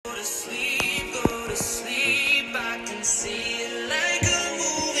to sleep, I can see it like a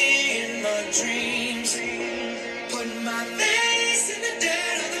movie in my dreams. Put my face in the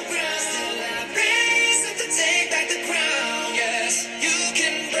dirt on the ground. Still I raise up to take back the crown. Yes, you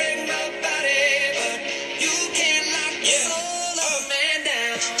can break my body, but you can't lock the soul of a man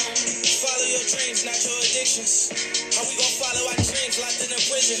down. Follow your dreams, not your addictions. How we gon' follow our dreams locked in a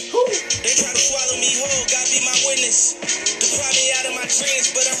prison? They try to swallow me whole, God be my witness. Deprive me out of my dreams,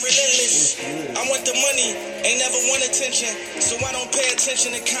 but I'm relentless. I want the money, ain't never want attention. So I don't pay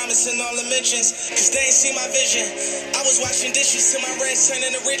attention to comments and all the mentions, cause they ain't see my vision. I was washing dishes till my rents turned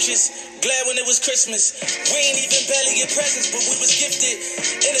into riches. Glad when it was Christmas. We ain't even barely get presents, but we was gifted.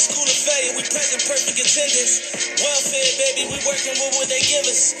 In a school of failure, we present perfect attendance. Welfare, baby, we working with what they give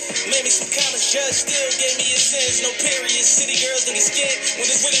us. Made me some comments, judge still gave me your sins. No period, city girls looking scared. When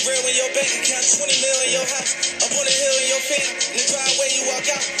it's really real when your bank account 20 mil in your house. Up on the hill in your fan. In the driveway you walk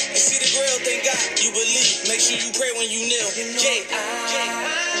out and see the grill, thank God you believe. Make sure you pray when you kneel. You know,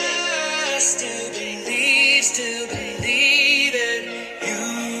 I still believe in you.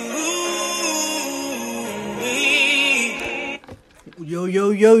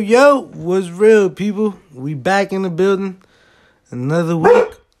 Yo, what's real, people? We back in the building. Another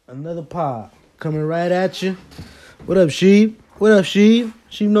week, another pod coming right at you. What up, Sheeb?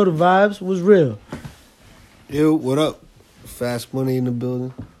 Sheeb know the vibes. What's real? Yo, what up? Fast money in the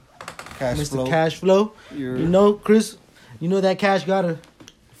building. Cash Mr. flow. Cash Flow. You know, Chris, you know that cash gotta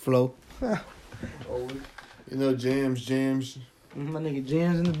flow. You know, Jams. My nigga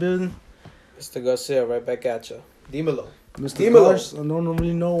James in the building. Mr. Garcia, right back at you. Dímelo. Mr. Garcia, I don't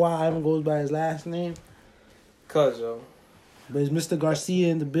really know why Ivan goes by his last name. Cuz, yo. But it's Mr. Garcia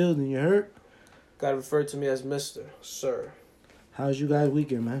in the building, you heard? Gotta refer to me as Mr. Sir. How's you guys'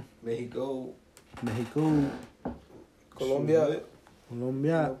 weekend, man? Mexico. Colombia.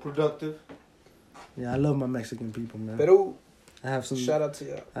 Productive. Yeah, I love my Mexican people, man. Peru. I have some. Shout out to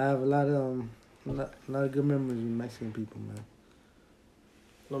y'all. I have a lot of good memories with Mexican people, man.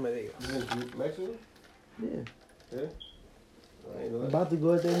 No me digas. Mexico? Yeah. I ain't know that. About to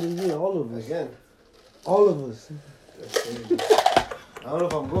go at the end of the year, all of us. Again. All of us. That's crazy. I don't know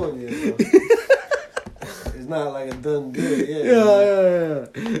if I'm going yet, so. It's not like a done deal yet.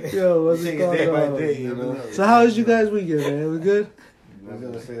 Yeah. Yo, what's Take it it called? day by day, you know. So how was you guys' weekend, man? Was good? I was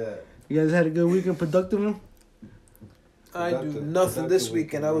gonna say that. You guys had a good weekend, productive one? I do nothing this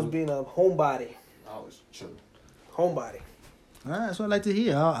weekend. I was being a homebody. I was chilling. Homebody. All right, that's what I like to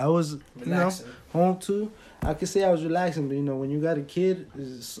hear. I was, Relaxing. home too. I could say I was relaxing, but when you got a kid,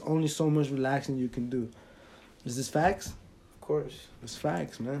 there's only so much relaxing you can do. Is this facts? Of course. It's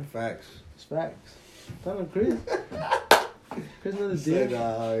facts, man. Facts. It's facts. Tell him, Chris. Chris, another Say deal.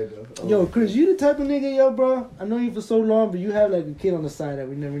 nah, I know. Yo, Chris, you the type of nigga, yo, bro. I know you for so long, but you have like a kid on the side that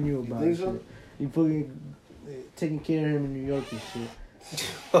we never knew about. You think so? Shit. You fucking taking care of him in New York and shit.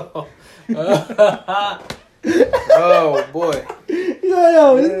 Oh, boy.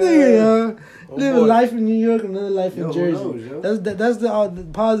 Yo, this nigga, yo. Oh, Live a boy. life in New York, another life in Yo, who Jersey. knows, yo? That's the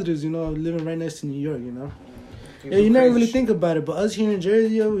positives, of living right next to New York, Yeah, you do never crazy really shit. think about it, but us here in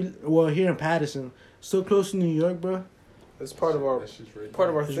Jersey, here in Patterson, so close to New York, bro. It's part of our That shit's right part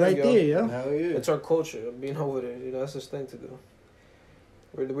of our It's thing, right yo. there, yo. Hell yeah. It's our culture, being over there. That's this thing to do.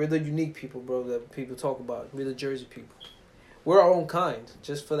 We're the unique people, bro, that people talk about. We're the Jersey people. We're our own kind,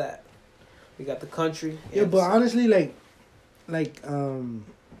 just for that. We got the country. Yeah, and but honestly,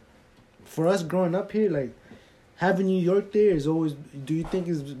 for us growing up here, having New York there is always. Do you think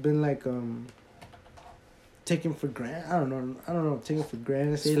it's been taken for granted? I don't know. Taken for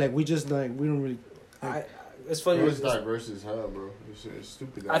granted. Say we just we don't really. it's funny. Bro, it's diverse as hell, bro. It's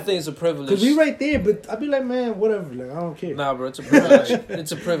stupid. I think it's a privilege. Cause we right there, but I be like, man, whatever. I don't care. Nah, bro, it's a privilege.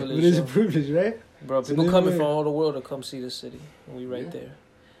 It's a privilege. But it's a yo. privilege, right? Bro, So people live coming there. from all the world to come see this city, and we right there.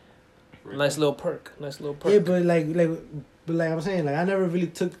 Nice little perk. Yeah, but I'm saying, I never really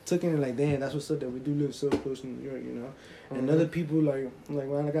took in it damn, that's what's up that we do live so close to New York, And other people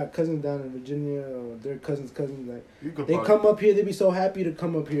when I got cousins down in Virginia or their cousins, they come up here, they be so happy to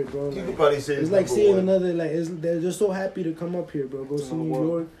come up here, bro. You could probably say it's like seeing another, they're just so happy to come up here, bro. Go see New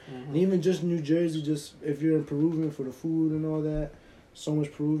York, and even just New Jersey. Just if you're in Peruvian for the food and all that, so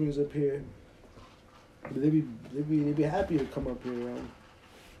much Peruvians up here. But they be happy to come up here,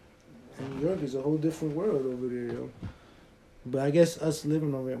 And New York is a whole different world over there, yo. But I guess us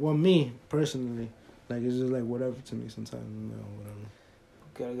living over here, well, me personally, it's just whatever to me sometimes, whatever.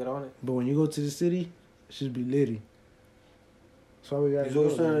 Gotta get on it. But when you go to the city, it should be litty. That's why we got. There's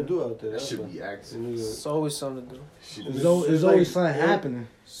always something to do out there. That should be active. It's always something to do. There's always something happening.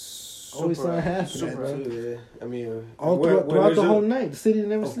 Always something happening, super bro. Yeah. I mean, All when throughout there's the a- whole night, the city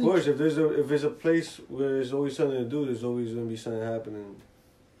never Of sleeps. course, if there's a place where there's always something to do, there's always gonna be something happening,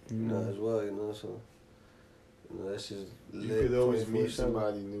 as well. So, that's just. You could always meet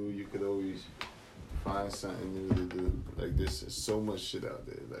somebody new. You could always find something new to do. Like there's so much shit out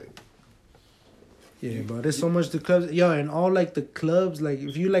there. Like Yeah, bro. There's so much the clubs, yo, and all like the clubs. Like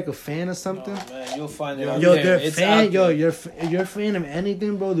if you like a fan of something, Man, you'll find it out yo, there. they're It's fan, out yo, there. you're a fan of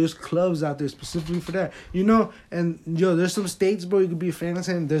anything, bro. There's clubs out there specifically for that, and yo, there's some states, bro. You could be a fan of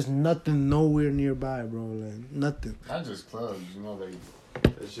something. There's nothing nowhere nearby, bro. Like nothing. not just clubs, like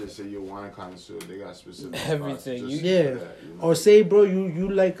let's just say you're a wine connoisseur. They got specific spots Everything. just Yeah. for that, Or say, bro, you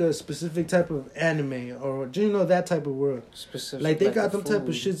like a specific type of anime or that type of world. Specific. Like they got the them type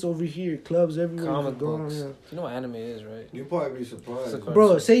of food, shits over here, clubs everywhere. you Comic could go on, books. yeah. You know what anime is, right? You'll probably be surprised. It's a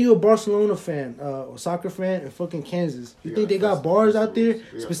Bro, say you're a Barcelona fan, soccer fan in fucking Kansas. You think they got bars out there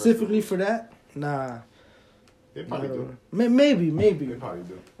specifically for that? Nah. They probably do. Maybe. They probably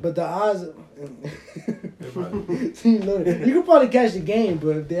do. But the odds, They probably do. you could probably catch the game,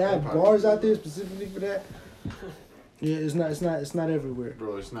 but if they have probably bars do. out there specifically for that, yeah, it's not everywhere.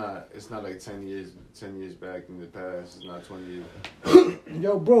 Bro, it's not like 10 years back in the past. It's not 20 years.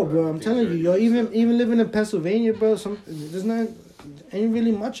 Yo, bro, I'm telling you, yo, even living in Pennsylvania, bro, ain't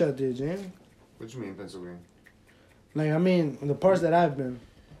really much out there, James. What you mean, Pennsylvania? Like, I mean, the parts that I've been.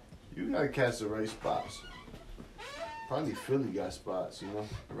 You gotta catch the right spots. Probably Philly got spots,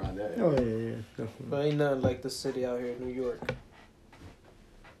 around that area. Oh yeah, definitely. But ain't nothing like the city out here in New York.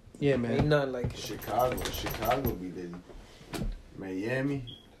 Yeah, Ain't man. nothing like it. Chicago be there. Miami,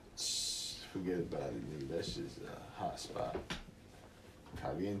 forget about it, nigga. That shit's a hot spot.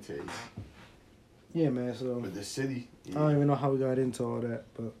 Caliente. Yeah, man. So But the city, I don't even know how we got into all that,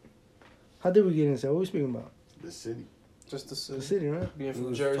 but how did we get into that? What we speaking about? the city. Just the The city. city, right? Being We from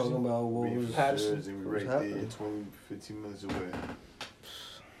was Jersey. talking about what Being was from Patterson. Jersey, we What's right there, happening? 20, 15 minutes away.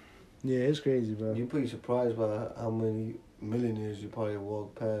 Yeah, it's crazy, bro. You're pretty surprised by how many millionaires you probably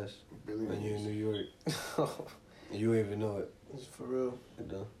walk past when you're in New York. And you don't even know it. It's for real.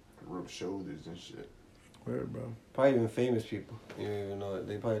 Rub shoulders and shit. Word, bro. Probably even famous people. You don't even know it.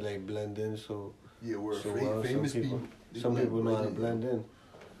 They probably like blend in so Yeah, we're So, well, famous some people- people. some people know how to blend in.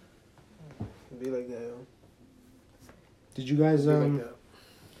 Be like that, yo. Did you guys Be like that.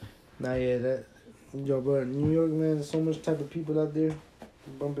 Nah, yeah, that yo, bro. New York, man. There's so much type of people out there.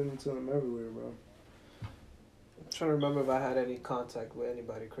 You bumping into them everywhere, bro. I'm trying to remember if I had any contact with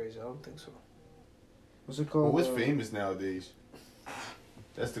anybody crazy. I don't think so. What's it Well, called? what's famous nowadays?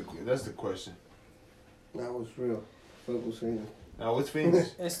 That's the question. That was real. Fuck was saying. Now, what's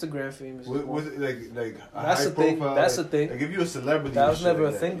famous? Instagram famous. What's like a That's high the thing. profile, That's like, the thing. Like if you're a celebrity, That and was shit never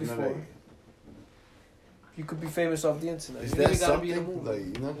like a thing that, before. You could be famous off the internet. Is You that ain't gotta be in a something? movie. Like,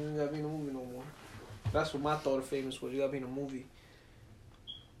 You ain't gotta be in a movie no more. That's what my thought of famous was. You gotta be in a movie.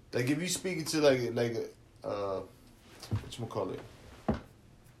 Like if you speaking to like whatchamacallit?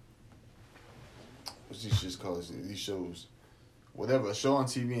 What's these shits called? These shows, whatever, a show on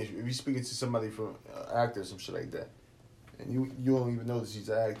TV. And if you speaking to somebody from actor or some shit like that, and you don't even know that he's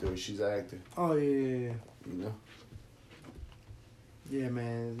an actor or she's an actor, Oh yeah. you know. Yeah,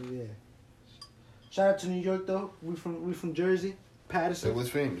 man. Yeah. Shout out to New York though. We from Jersey, So Patterson, what's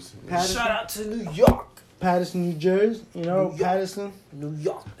famous? Patterson. Shout out to New York. Patterson, New Jersey. You know, New York. Patterson New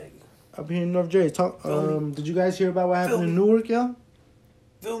York, nigga. up here in North Jersey. Feel me? Did you guys hear about what happened Feel in me? Newark, yo?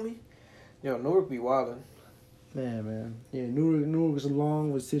 Feel me? Yo, Newark be wildin'. Man. Yeah, Newark is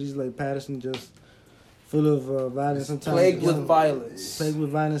along with cities like Patterson, just full of violence. Sometimes Plagued with violence. Plagued with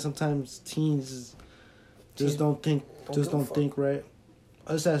violence. Sometimes teens just don't think. Don't Just give a don't fuck. think right.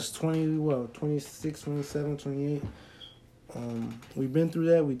 Us as 26, 27, 28. We've been through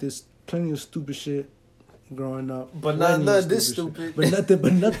that. We did plenty of stupid shit growing up. But not Plenty none of this shit. stupid.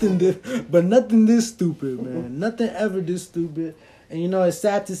 But nothing this stupid, man. Nothing ever this stupid. And you know, it's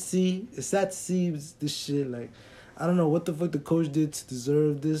sad to see. It's sad to see this shit. Like, I don't know what the fuck the coach did to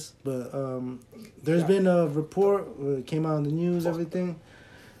deserve this, but there's been a report. It came out in the news. Everything.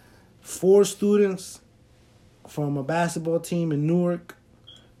 4 students from a basketball team in Newark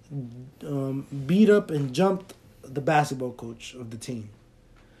beat up and jumped the basketball coach of the team.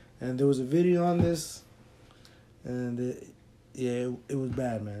 And there was a video on this, and it was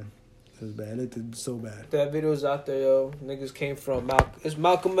bad, man. It was bad. It looked so bad. That video's out there, yo. Niggas came from it's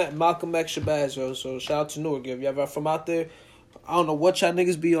Malcolm X Shabazz, yo. So shout out to Newark. If y'all ever from out there, I don't know what y'all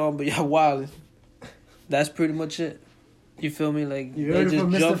niggas be on, but y'all wildin'. That's pretty much it. You feel me? Like You heard it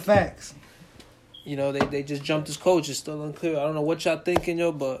from Mr. jumped. Facts. You know, they just jumped his coach. It's still unclear. I don't know what y'all thinking,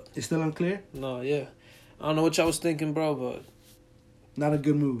 yo, but It's still unclear? no, yeah. I don't know what y'all was thinking, bro, but Not a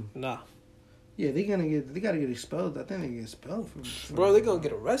good move. Nah. Yeah, they gotta get expelled. I think they get expelled from Bro, they're gonna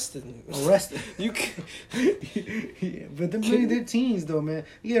get arrested. arrested. You can Yeah, but them playing their teens though, man.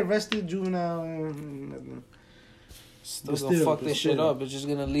 You get arrested, juvenile, still But gonna still, fuck but this shit still. up. It's just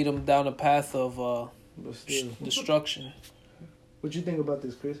gonna lead them down a path of but still. destruction. What you think about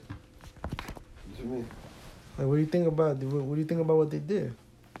this, Chris? What you mean? Like, what do you think about what they did?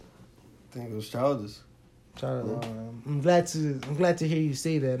 I think it was childish. I'm glad to hear you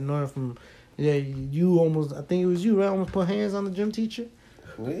say that. Knowing from, yeah, you almost, I think it was you, right? Almost put hands on the gym teacher.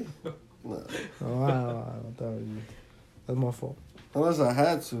 Me? Nah. Oh, wow, I thought it was you. That's my fault. Unless I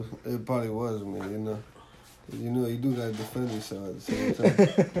had to, it probably was me, you do gotta defend yourself at the same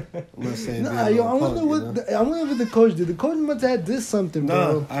time. I'm not saying Nah, yo, I wonder I wonder what the coach did. The coach must have did something,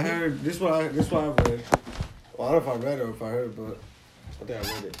 bro. No, I heard this. What I've read. Well, I don't know if I read it or if I heard, but I think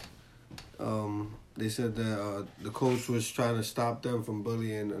I read it. They said that the coach was trying to stop them from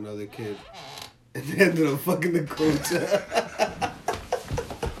bullying another kid, and they ended up fucking the coach.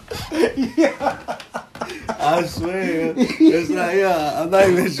 Yeah. I swear, it's like, I'm not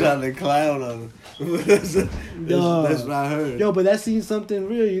even trying to clown on him. That's what I heard. Yo, but that seems something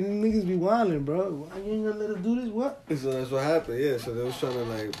real. You niggas be wildin', bro. Why you ain't gonna let us do this? What? So that's what happened, yeah. So they was trying to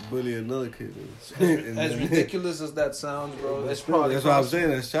like bully another kid. As ridiculous as that sounds, bro, it's probably that's what I'm saying.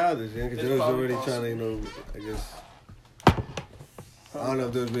 That's childish, yeah. Because It's they was probably already possible. trying to, I guess. I don't know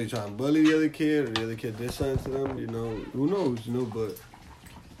if they was really trying to bully the other kid or the other kid did something to them. Who knows? But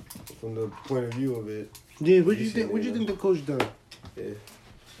from the point of view of it, Yeah, what you think? What you think the coach done? yeah.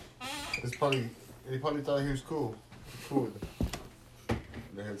 They probably thought he was cool. Cool.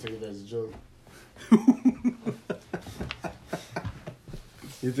 They had to take it as a joke.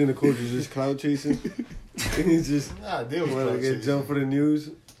 You think the coach was just cloud chasing? He's just Nah, they was wanted to clout get chasing. jumped for the news.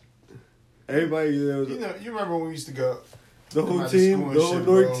 Everybody, You remember when we used to go? the whole come out of team, school and the whole shit,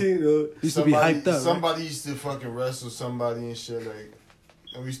 North bro. team. Used to be hyped up, right? Somebody used to fucking wrestle somebody and shit like.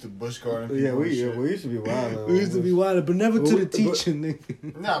 And we used to bush guard people. Yeah, and we shit. used to be wild. We used to be wild, but never to the But- teacher,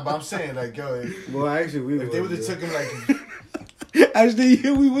 nigga. Nah, but I'm saying like, yo, if Well, actually, we they was, would have yeah. took him like, Actually,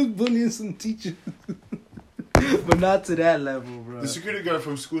 yeah, we was bullying some teachers, but not to that level, bro. the security guard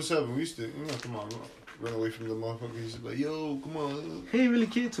from School 7, we used to, come on, run away from the motherfucker. He used to be like, yo, come on. He ain't really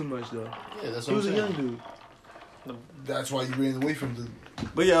cared too much though. Yeah, that's He what was I'm a young saying. dude. That's why you ran away from the.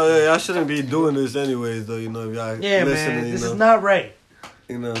 But y'all shouldn't be doing this anyways, though. If y'all Yeah, listening, man, this is not right.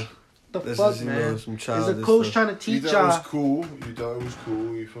 The this fuck, is man? some Is childish a coach stuff. trying to You teach thought it was y'all?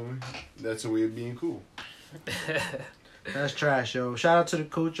 cool. You feel me? That's a way of being cool. That's trash, yo. Shout out to the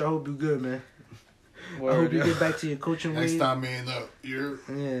coach. I hope you good, man. I Word, hope you yo. get back to your coaching Next ways. time, man, up. You're.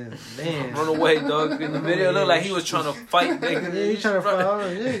 Yeah, damn. Run away, dog. In the video, it looked like he was trying to fight, nigga. Yeah, you trying to Run- fight? Oh,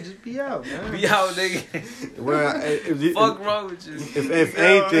 yeah, just be out, man. Be out, nigga. Well, Fuck wrong with you. if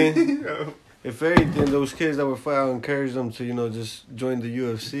anything, if anything, those kids that were fighting, I would encourage them to just join the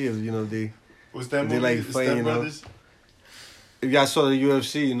UFC. If they What's that They movie? like The fighting, Step Brothers? if y'all saw the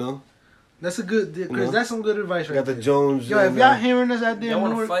UFC, That's a good, Chris. know? That's some good advice you right got the there. Jones. Yo, if and, y'all hearing us out there, Y'all in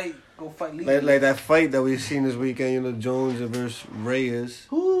want to Newark, fight? Go fight legally. like that fight that we seen this weekend, Jones versus Reyes.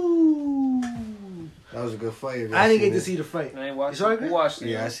 Ooh. That was a good fight. if I y'all didn't get seen to it. see the fight. I ain't watched You saw it. it, Who Chris? watched it?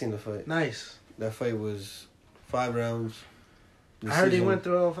 Yeah, I seen the fight. Nice. That fight was 5 rounds. I heard they Decision. went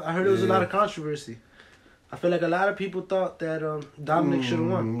through. I heard there was a Yeah. lot of controversy. I feel like a lot of people thought that Dominic should have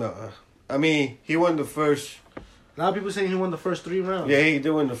won. No, I mean he won the first. A lot of people saying he won the first 3 rounds. Yeah, he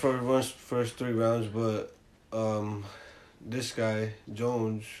did win the first 3 rounds, but this guy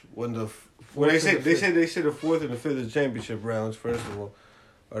Jones won the. Well, they say the 4th and the 5th of championship rounds. First of all,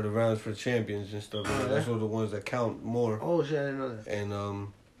 are the rounds for champions and stuff. Oh, Those yeah? are the ones that count more. Oh shit, I didn't know that.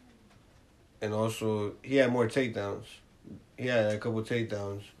 And also he had more takedowns. He had a couple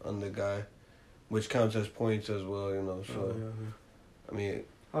takedowns on the guy, which counts as points as well. So Oh, yeah, yeah. I mean,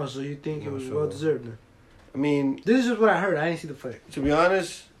 Oh, so you think it No, was so- well deserved then? I mean. This is what I heard. I didn't see the fight. To be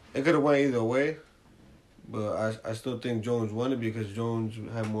honest, it could have went either way, but I still think Jones won it because Jones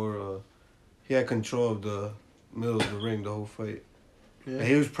had more. He had control of the middle of the ring the whole fight. Yeah. And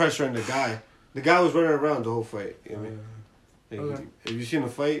he was pressuring the guy. The guy was running around the whole fight. You know what I mean? Like, Okay. if you seen the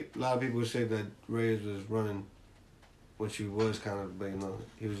fight, a lot of people say that Reyes was running, which he was kind of, but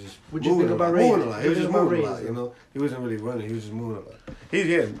he was just What'd you moving think a lot. about Reyes? Moving a lot. He was What'd you just think about moving a Reyes, lot. He wasn't really running. He was just moving a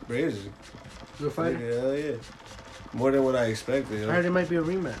lot. Reyes is Good fighter. hell yeah. More than what I expected. I heard it might be a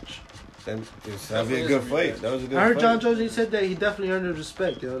rematch. And that'd be a good fight. That was a good I heard fight. John Jones. He said that he definitely earned his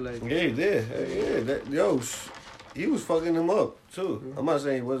respect, yo. Like, Yeah, he did. Yeah, he was fucking him up too. Mm-hmm. I'm not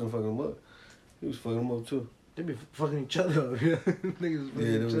saying he wasn't fucking him up. He was fucking him up too. they be fucking each other up. Niggas fucking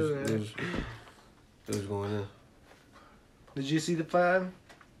Yeah, each other. it was going in. Did you see the fight?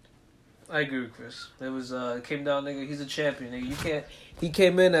 I agree with Chris. It was it came down, nigga. He's a champion, nigga. You can't. He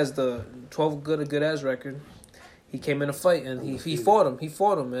came in as the 12 good ass record. He came in a fight and he fought him. He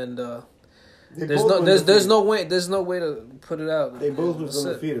fought him and there's no way to put it out. They both was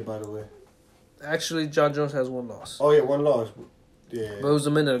undefeated, by the way. Actually, John Jones has one loss. Oh yeah, one loss. Yeah, but it was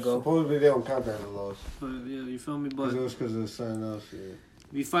a minute ago. Supposedly they don't count that as a loss. But yeah, you feel me? But it was because of something else. Yeah.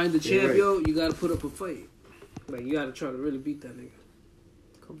 If you find the champ, right. Yo, you gotta put up a fight. Like you gotta try to really beat that nigga.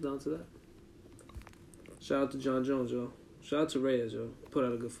 Comes down to that. Shout out to John Jones, yo. Shout out to Reyes, yo. Put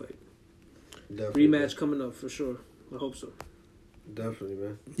out a good fight. Definitely. Rematch coming up for sure. I hope so. Definitely,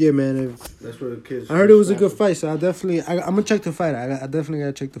 man. Yeah, man. That's where the kids. I heard it was a good fight, so I'm gonna check the fight out. I definitely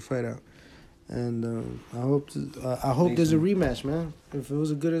gotta check the fight out, and I hope there's a rematch, man. If it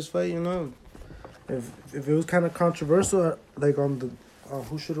was a good as fight, you know, if it was kind of controversial, like on the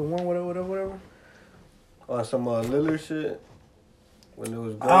who should have won, whatever. On some Lillard shit, when it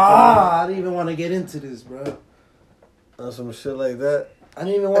was. I didn't even want to get into this, bro. On some shit like that. I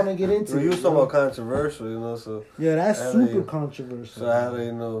didn't even want to get into it. You was talking about controversial, you know, so... Yeah, that's super controversial. So how do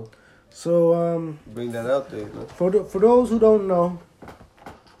you know? So, bring that out there, you know? For those who don't know,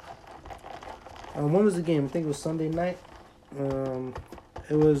 when was the game? I think it was Sunday night.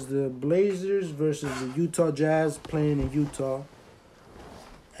 It was the Blazers versus the Utah Jazz playing in Utah.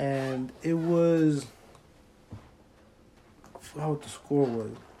 And it was... I forgot what the score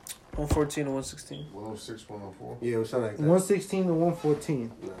was. 114 to 116. 106, 104. Yeah, it was something like that. 116 to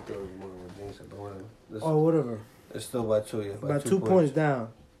 114. No, I thought it was more than James, but whatever. Oh, whatever. It's still by 2, yeah. By 2 points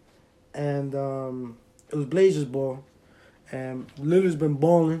down. And it was Blazers ball. And Lillard's been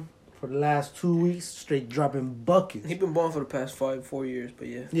balling for the last 2 weeks, straight dropping buckets. He's been balling for the past 4 years, but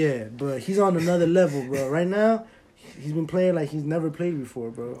yeah. Yeah, but he's on another level, bro. Right now, he's been playing like he's never played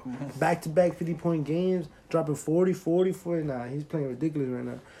before, bro. Back-to-back 50-point games, dropping 40. Nah, he's playing ridiculous right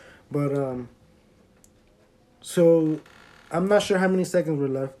now. But, so, I'm not sure how many seconds were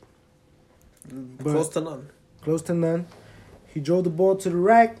left. But close to none. Close to none. He drove the ball to the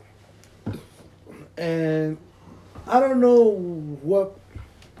rack. And I don't know what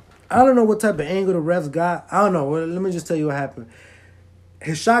type of angle the refs got. I don't know. Well, let me just tell you what happened.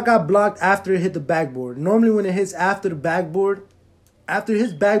 His shot got blocked after it hit the backboard. Normally when it hits after the backboard, after it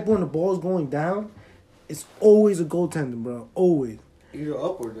hits backboard and the ball's going down, it's always a goaltender, bro. Always. Either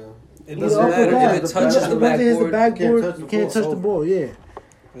up or down. It doesn't matter if it touches the backboard. You can't touch the ball. Yeah,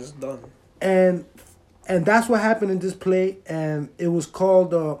 it's done. And that's what happened in this play. And it was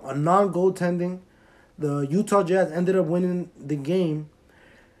called a non-goaltending. The Utah Jazz ended up winning the game.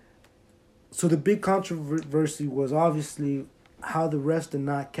 So the big controversy was obviously how the refs did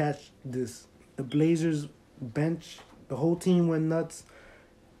not catch this. The Blazers bench, the whole team went nuts.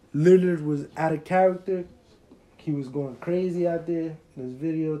 Lillard was out of character. He was going crazy out there. There's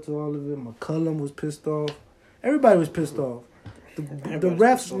video to all of it. McCollum was pissed off. Everybody was pissed off. The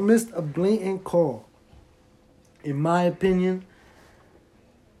refs missed a blatant call. In my opinion,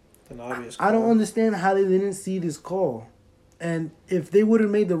 an obvious call. I don't understand how they didn't see this call. And if they would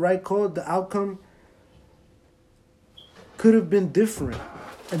have made the right call, the outcome could have been different.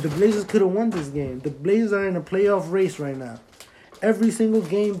 And the Blazers could have won this game. The Blazers are in a playoff race right now. Every single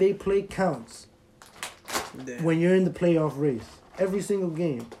game they play counts. Damn. When you're in the playoff race. Every single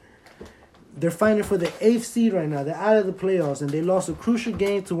game. They're fighting for the 8th seed right now. They're out of the playoffs, and they lost a crucial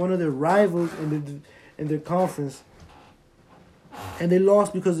game to one of their rivals in their conference. And they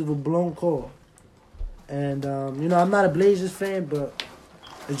lost because of a blown call. And, I'm not a Blazers fan, but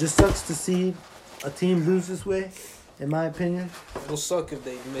it just sucks to see a team lose this way, in my opinion. It'll suck if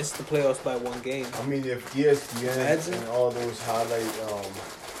they miss the playoffs by one game. I mean, if ESPN and all those highlight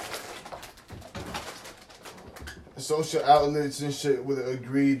social outlets and shit would have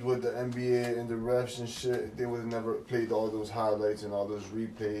agreed with the NBA and the refs and shit, they would have never played all those highlights and all those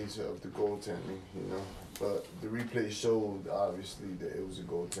replays of the goaltending, you know. But the replay showed, obviously, that it was a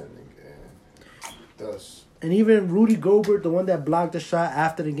goaltending, and thus... And even Rudy Gobert, the one that blocked the shot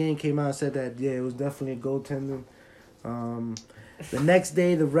after the game, came out and said that, yeah, it was definitely a goaltending. The next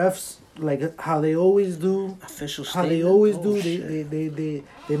day, the refs, like how they always do, they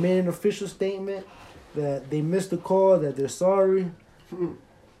made an official statement that they missed the call, that they're sorry. And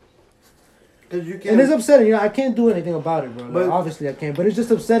it's upsetting. I can't do anything about it, bro. Like, obviously, I can't. But it's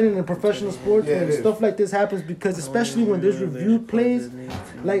just upsetting in professional sports when stuff like this happens, because especially when there's review plays.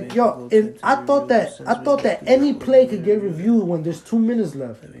 Like, yo, I thought that any play could get reviewed when there's 2 minutes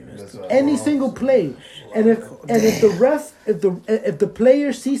left. Any single play. And if the ref, if the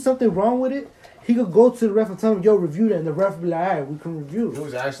player sees something wrong with it, he could go to the ref and tell him, "Yo, review that," and the ref would be like, "All right, we can review." It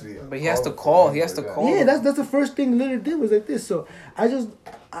was actually. But he has to call. He has to call. Yeah, that's the first thing Lillard did was like this. So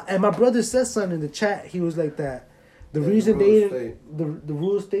and my brother said something in the chat. He was like that. The reason the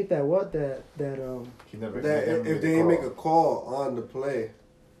rules state that if they make a call on the play,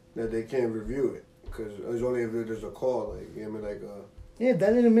 that they can't review it because it's only if there's a call. Like you know, yeah,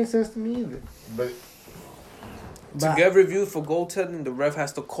 that didn't make sense to me either. But to get reviewed for goaltending, the ref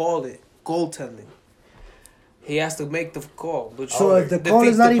has to call it goaltending. He has to make the call. Which so if the call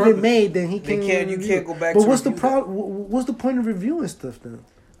is not even made, then he can't. You can't go back. But to what's the problem? What's the point of reviewing stuff then?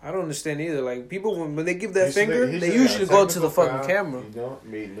 I don't understand either. Like people when they give that finger, they usually go to the fucking camera.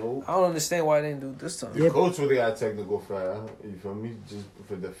 I don't understand why they didn't do it this time. The coach really got a technical foul. You feel me? Just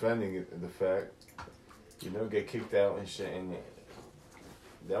for defending the fact, get kicked out and shit, and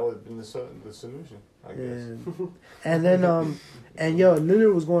that would have been the solution, I guess. And then and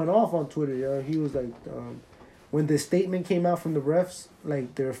Lillard was going off on Twitter. Yo, he was like, when the statement came out from the refs,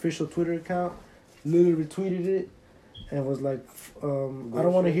 like their official Twitter account, Lillard retweeted it. And was like, I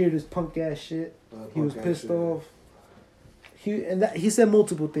don't want to hear this punk ass shit. He was pissed off. He said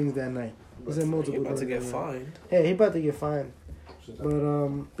multiple things that night. He said multiple things. He about to get fined. Yeah, he about to get fined.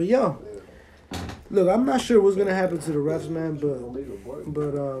 But yo, look, I'm not sure what's gonna happen to the refs, man.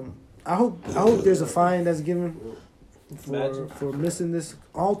 But I hope there's a fine that's given for missing this.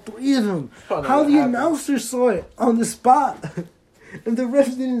 All three of them. How the announcer saw it on the spot, and the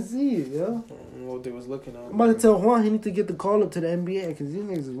refs didn't see it, yo. What they was looking at. I'm about to tell Juan he need to get the call up to the NBA because these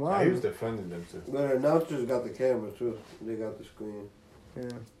niggas is wild. He was defending them too. The announcers got the camera too. They got the screen. Yeah.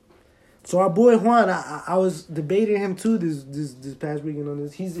 So our boy Juan, I was debating him too this past weekend on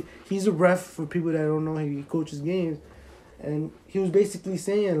this. He's a ref for people that don't know. He coaches games, and he was basically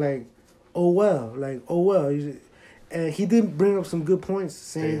saying like, oh well. And he did bring up some good points,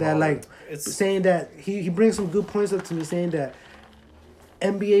 saying he brings some good points up to me, saying that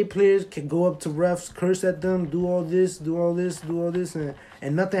NBA players can go up to refs, curse at them, do all this,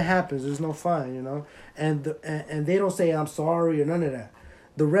 and nothing happens. There's no fine, and they don't say I'm sorry or none of that.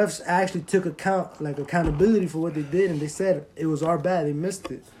 The refs actually took accountability for what they did, and they said it was our bad. They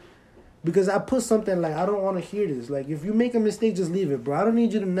missed it. Because I put something like, I don't want to hear this. Like, if you make a mistake, just leave it, bro. I don't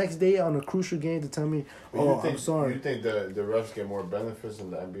need you the next day on a crucial game to tell me, I'm sorry. You think the refs get more benefits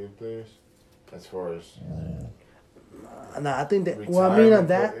than the NBA players? As far as... Nah, I think that... Well, I mean, on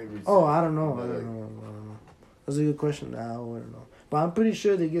that... I don't know. That's a good question. I don't know. But I'm pretty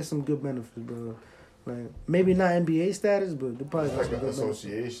sure they get some good benefits, bro. Like, maybe not NBA status, but they probably got some good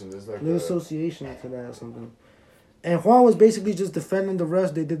association. There's like an association to that or something. And Juan was basically just defending the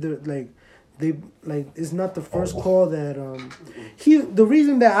refs. They did it's not the first call that the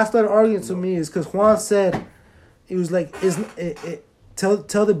reason that I started arguing to me is because Juan said he was like tell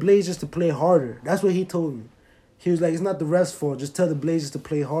the Blazers to play harder. That's what he told me. He was like, it's not the refs' fault. Just tell the Blazers to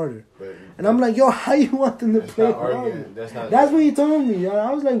play harder. And I'm like, yo, how you want them to play harder? That's what he told me. Yo.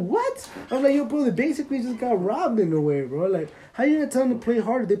 I was like, what? I was like, yo, bro, they basically just got robbed in a way, bro. Like, how you gonna tell them to play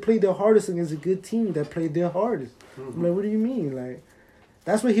harder? They played their hardest against a good team that played their hardest. Mm-hmm. I'm like, what do you mean? Like,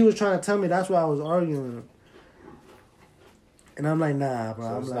 that's what he was trying to tell me. That's why I was arguing with him. And I'm like, nah, bro.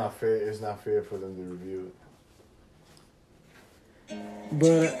 So it's not fair. It's not fair for them to review it.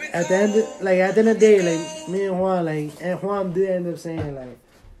 But at the end of the day, like me and Juan did end up saying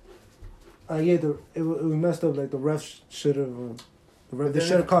it was messed up. Like the refs should have, they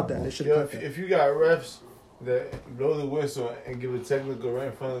should have caught that. They should have caught that. If you got refs that blow the whistle and give a technical right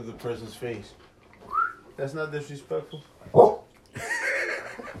in front of the person's face, that's not disrespectful.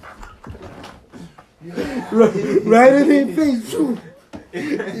 right in their face.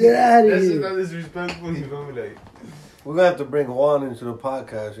 Get out of here. That's just not disrespectful. You feel me? Like. We're going to have to bring Juan into the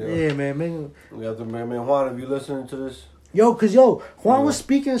podcast, yo. Yeah, man. We have to bring Juan, if you listening to this. Juan was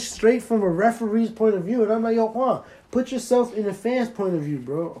speaking straight from a referee's point of view. And I'm like, yo, Juan, put yourself in a fan's point of view,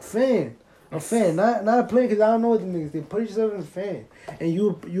 bro. A fan, not a player, because I don't know what the niggas did. Put yourself in a fan. And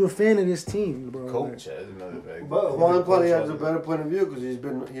you a fan of this team, bro. Coach has another bag. But Juan probably has a better point of view because he's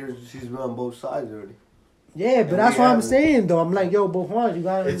been on both sides already. Yeah, but that's what I'm saying, though. I'm like, yo, but Juan, you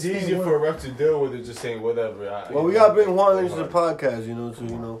gotta It's easier for a ref to deal with it just saying whatever. Well, we gotta bring Juan into the podcast,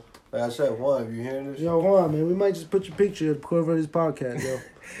 so, like I said, Juan, if you hearing this? Yo, Juan, man, we might just put your picture at the cover of this podcast, yo.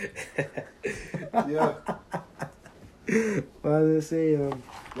 Yeah. What I was gonna say,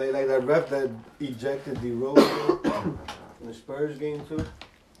 like that ref that ejected DeRozan in the Spurs game, too.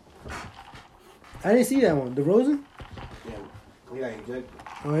 I didn't see that one. DeRozan? Yeah, he got ejected.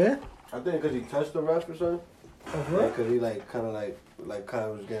 Oh, yeah? I think because he touched the ref or something. Oh, bro? Because he kind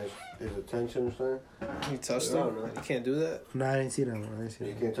of was getting his attention or something. You touched I him? don't know. You can't do that? No, I didn't see that one. I didn't see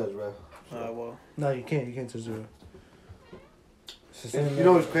You that. can't touch ref. Well. No, you can't. You can't touch the ref. You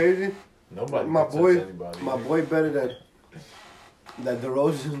know what's crazy? Nobody My can boy- touch anybody. My boy betted that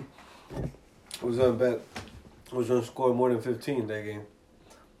DeRozan was gonna score more than 15 that game.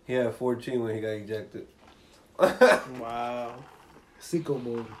 He had 14 when he got ejected. Wow. Sicko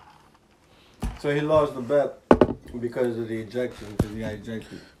mode. So he lost the bet because of the ejection, because he got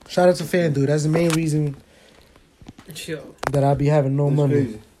ejected. Shout out to FanDuel. That's the main reason Yo. that I be having no That's money.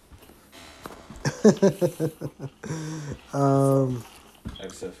 crazy.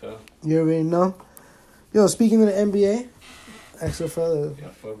 XFL. You already know. Yo, speaking of the NBA, XFL. Yeah,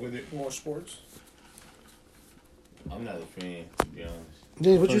 fuck with it. More sports. I'm not a fan, to be honest.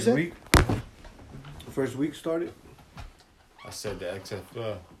 James, what you First said? week? First week started? I said the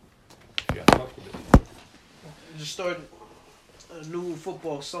XFL. Yeah, fuck with it. Just started a new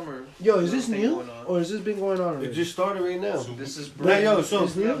football summer. Yo, is this thing new going on. or has this been going on already? It just started right now. This is Now, brand yo, new. so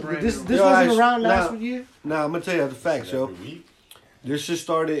This new? brand This new. Yo, wasn't I- around last nah. year. Nah, I'm gonna tell you the facts, yo. Every week? This just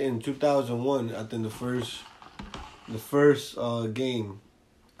started in 2001. I think the first game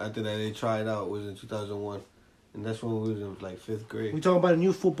after that they tried out was in 2001, and that's when we was in like 5th grade. We talking about a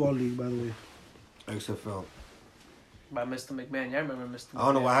new football league, by the way. XFL. By Mr. McMahon. Yeah, I remember Mr. McMahon. I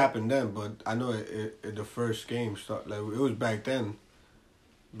don't know what happened then, but I know it the first game start like it was back then.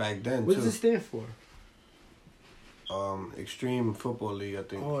 Back then What too. does it stand for? Extreme Football League, I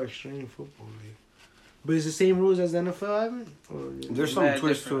think. Oh, Extreme Football League. But it's the same rules as the NFL, Ivan? Or- There's some Mad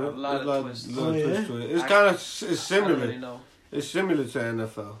twist to different, it. a lot There's of twists. little Oh, yeah? twist to it. It's I- kind of it's I don't similar. really know. It's similar to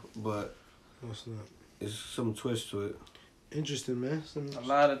NFL, but What's that? it's some twist to it. Interesting, man. A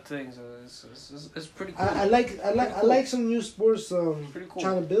lot of things. It's pretty cool. I like some new sports Pretty cool.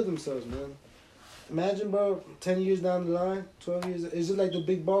 trying to build themselves, man. Imagine, bro, 10 years down the line, 12 years. Is it like the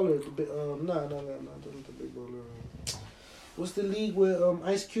Big Baller? No, the Big Baller. What's the league with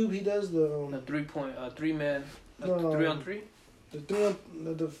Ice Cube? He does the A 3-point, 3-man, No. 3-on-3. the three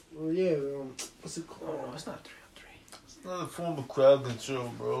on yeah. What's it Oh called? no, it's not 3-on-3. It's another form of crowd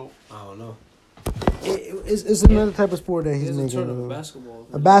control, bro. I don't know. It's another type of sport that he's It's a making. tournament, basketball.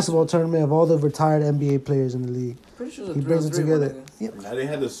 A basketball tournament of all the retired NBA players in the league. Pretty sure it's a He brings it 3-on-3, my together. nigga. Now they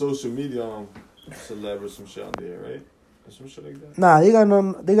had the social media celeb or some shit on there, right? Or some shit like that. Nah, they got no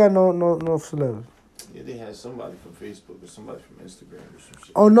celebs. Yeah, they had somebody from Facebook or somebody from Instagram or some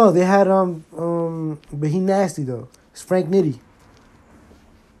shit. Oh no, they had but he nasty though. It's Frank Nitti.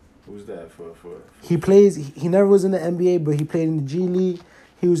 Who's that for? He plays. He never was in the NBA, but he played in the G League.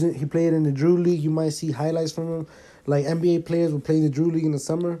 He played in the Drew League. You might see highlights from him. Like NBA players would play in the Drew League in the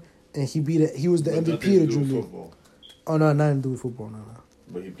summer, and he was the But MVP nothing of to the do Drew with League. football. Oh no, nothing to do with football. No.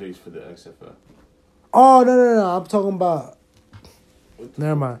 But he plays for the XFL. Oh no! I'm talking about.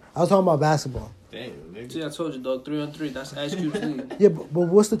 Never mind. I was talking about basketball. Damn, nigga. See, I told you, dog. 3-on-3. That's Ice Cube's league. Yeah, but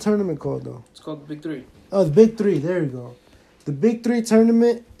what's the tournament called though? It's called the Big 3. Oh, the Big Three. There you go. The Big Three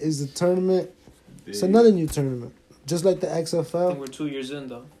tournament is the tournament. It's another new tournament, just like the I think XFL. we're 2 years in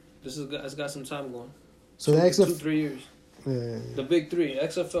though. It's got some time going. So the 2-3 XFL. years. Yeah. The Big 3.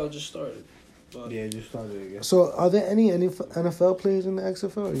 XFL just started. But Yeah, just started again. So are there any NFL players in the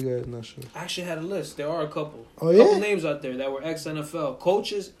XFL? Or you guys not sure? I actually had a list. There are a couple. Oh, yeah? Couple names out there that were ex-NFL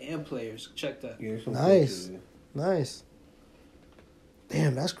coaches and players. Check that. Yeah, some Nice. coaches, Nice.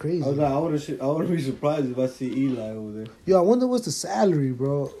 Damn, that's crazy. I was like, I wouldn't be surprised if I see Eli over there. Yo, I wonder what's the salary,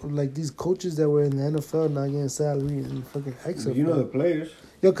 bro. Like these coaches that were in the NFL not getting salary in fucking XFL. You know the players.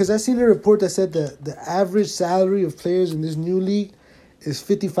 Yo, because I seen a report that said that the average salary of players in this new league is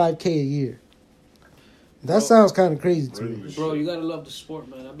 $55K a year. That Bro. sounds kind of crazy to me. Really? Bro, you gotta love the sport,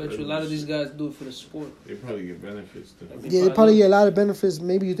 man. I bet you a lot of these guys do it for the sport. They probably get benefits too. Like, Yeah, they probably get a lot of benefits.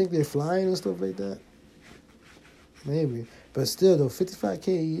 Maybe you think they're flying and stuff like that. Maybe. But still, though, $55K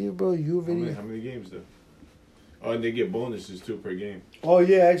a year, bro, you already... How many games though? Oh, and they get bonuses too per game. Oh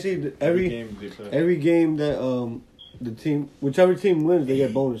yeah, actually, every game they play. every game that the team, whichever team wins, they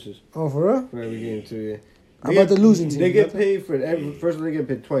get bonuses Oh, for real? for every game too. Yeah. How about the losing team? They get paid for every. First, they get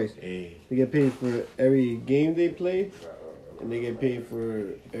paid twice. Hey, They get paid for every game they play, and they get paid for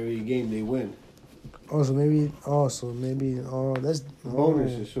every game they win. Oh, so maybe... Oh, that's...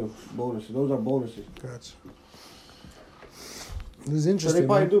 Bonuses, so bonuses. Those are bonuses. Gotcha. This is So interesting, they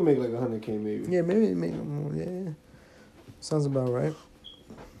probably man. do make like $100K maybe. Yeah, maybe they make more. Yeah. Sounds about right.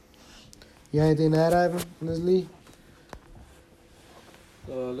 You got anything to add, Ivan, in this league?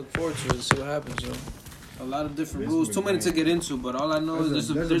 Look forward to it and see what happens, yo. A lot of different This rules. Too many McMahon. to get into, but all I know That's is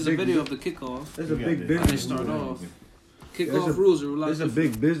a there's a big video deal. of the kickoff. That's You a got big the- They business. start move. off. That's Kickoff a- rules are a lot That's a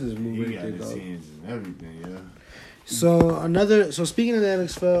different. big business move He right got there, his dog. hands and everything, yeah. So speaking of the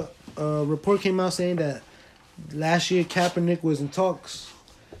NFL, a report came out saying that last year Kaepernick was in talks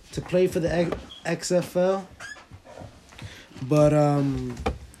to play for the XFL, but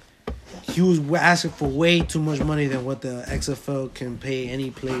he was asking for way too much money than what the XFL can pay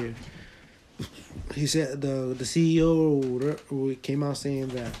any player. He said the CEO came out saying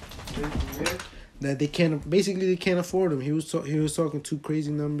that they can't afford him. He was talking too much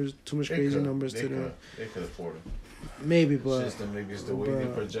crazy numbers to them. They could afford him. Maybe, but it's just the niggas the way they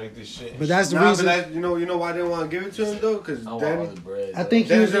project this shit. But that's the reason. But you know why they don't want to give it to him though? Because I think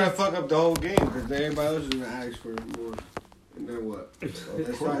he was gonna fuck up the whole game. Because everybody else is gonna ask for more. And then what?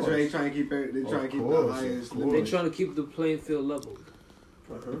 That's why they trying to keep it. They trying to keep the highest. They're trying to keep the playing field level.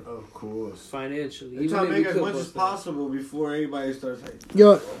 Of course. Financially, they trying to make as much as possible before everybody starts. Like,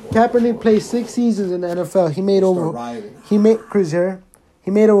 yo, Kaepernick played 6 seasons in the NFL. He made over. Chris here. He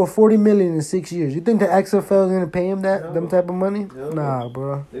made over $40 million in 6 years. You think the XFL is gonna pay him them type of money? No. Nah,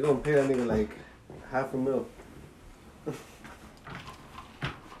 bro. They gonna pay that nigga like $500,000.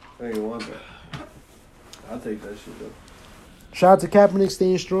 I ain't want that. I'll take that shit though. Shout out to Kaepernick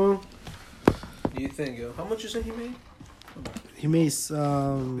staying strong. Do you think, yo? How much you say he made? He made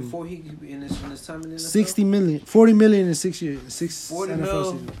before he in his time in the NFL? $40 million in 6 years. 40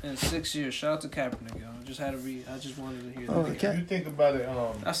 mil in 6 years. Shout out to Kaepernick, yo. I just wanted to hear that. If you think about it,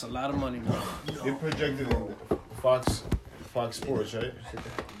 that's a lot of money, bro. They projected in Fox Sports, right?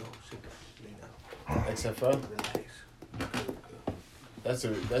 XFL.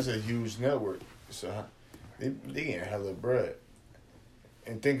 That's a huge network. So they getting hella bread.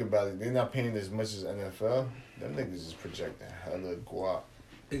 And think about it, they're not paying as much as NFL. Them niggas is projecting hella guap.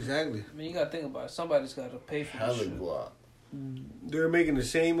 Exactly. I mean, you gotta think about it. Somebody's gotta pay for hella this shit. guap. They're making the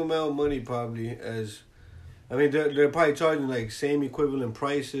same amount of money probably as, I mean, they're probably charging like same equivalent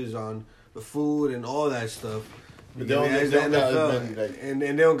prices on the food and all that stuff. But they don't got as many, and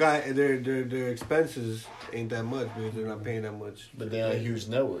they don't got their expenses ain't that much because they're not paying that much. But they are huge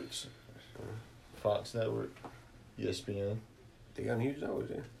networks. Fox Network, ESPN. They got huge networks,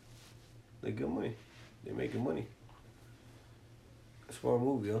 yeah. They good money. They making money. Smart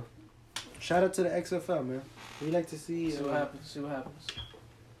move, yo. Shout out to the XFL, man. We like to see what happens.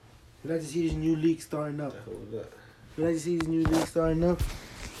 We like to see these new leagues starting up.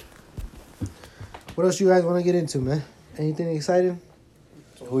 What else you guys want to get into, man? Anything exciting?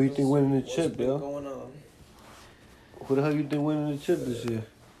 Who you think winning the chip, yo? Going on? Who the hell you think winning the chip this year?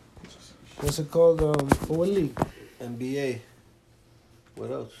 What's it called? For what league? NBA.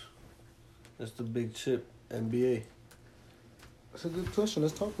 What else? That's the big chip. NBA. That's a good question.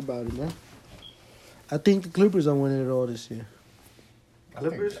 Let's talk about it, man. I think the Clippers are winning it all this year.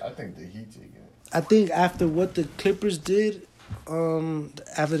 Clippers? I think the Heat taking it. I think after what the Clippers did,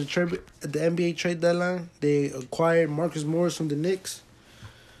 after the NBA trade deadline, they acquired Marcus Morris from the Knicks.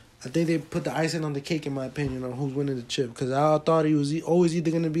 I think they put the icing on the cake, in my opinion, on who's winning the chip. Because I thought he was always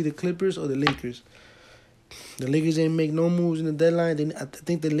either going to be the Clippers or the Lakers. The Lakers didn't make no moves in the deadline. I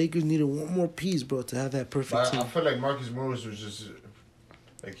think the Lakers needed one more piece, bro, to have that perfect team. I feel like Marcus Morris was just,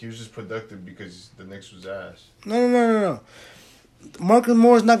 like, he was just productive because the Knicks was ass. No. Marcus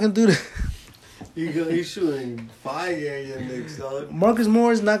Morris not going to do that. He's shooting fire in your Knicks, dog. Marcus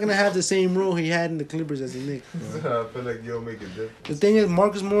Morris not going to have the same role he had in the Clippers as the Knicks. I feel like you'll make a difference. The thing is,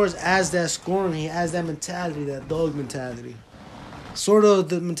 Marcus Morris has that scoring. He has that mentality, that dog mentality. Sort of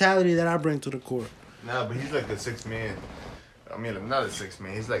the mentality that I bring to the court. Nah, but he's like a sixth man. I mean, not a sixth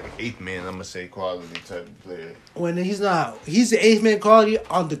man. He's like an eighth man, I'm going to say, quality type of player. When he's not. He's the eighth man quality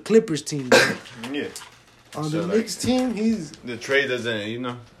on the Clippers team, bro. Yeah. On the Knicks team, he's... The trade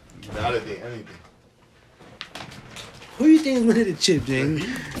doesn't, validate anything. Who you think is winning the chip, James?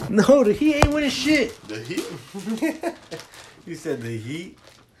 No, the Heat ain't winning shit. The Heat? You said the Heat?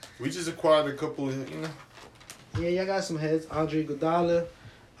 We just acquired a couple, Yeah, y'all got some heads. Andre Iguodala.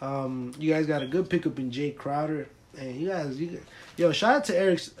 You guys got a good pickup in Jay Crowder. And yo, shout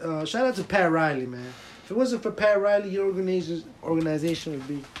out to Pat Riley, man. If it wasn't for Pat Riley, your organization would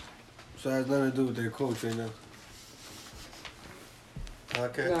be... So it has nothing to do with their coach right now.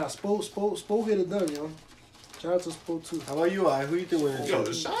 Okay. Nah, Spo get it done, yo. Shout out to Spo too. How about you, I? Who you think winning?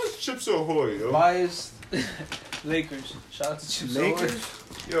 Yo, shout out to Chips Ahoy, yo. Biased Lakers. Shout out to Chips Lakers?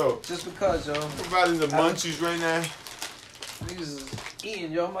 Ahoy. Yo. Just because, yo. Providing the munchies right now. Niggas is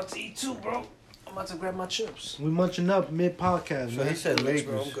eating, yo. I'm about to eat too, bro. I'm about to grab my chips. We munching up mid-podcast, So man. he said Lakers.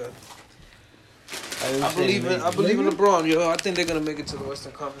 Bro, I'm good. I believe in LeBron, yo. I think they're gonna make it to the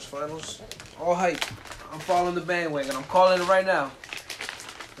Western Conference Finals. All hype. I'm following the bandwagon. I'm calling it right now.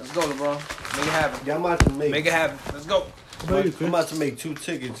 Let's go, LeBron. Make it happen. Yeah, I'm about to make it happen. Let's go. I'm about to make 2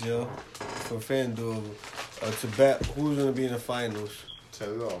 tickets, yo, for FanDuel. to bet who's gonna be in the finals.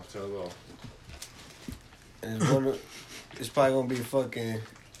 Tell it off. And it's probably gonna be fucking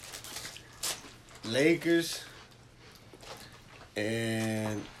Lakers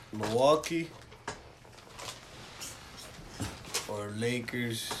and Milwaukee, or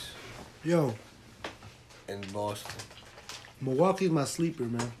Lakers Yo, and Boston. Milwaukee's my sleeper,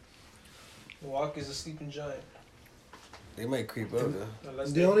 man. Milwaukee's a sleeping giant. They might creep up though.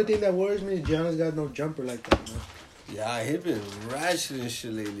 The only thing that worries me is Giannis got no jumper like that, man. Yeah, he been ratchet and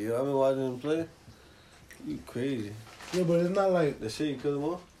shit lately. I've been watching him play. You crazy. Yeah, but it's not like. The shit you kill him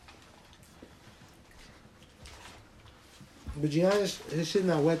off? But Giannis, his shit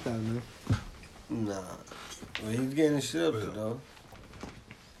not wet though, man. Nah. Well, he's getting his shit up there, though.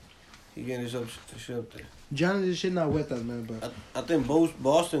 He getting his shit up there. Giannis, his shit not wet though, man. But I think both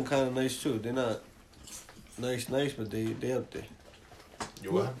Boston kind of nice too. They're not nice, but they up there.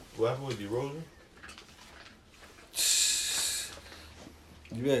 Yo, what happened with DeRozan?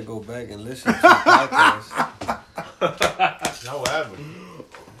 You better go back and listen to the podcast. Now what happened?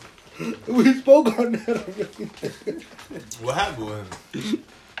 we spoke on that already. What happened with him?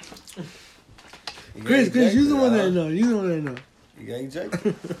 Chris, you the one that know. You the one that know. You got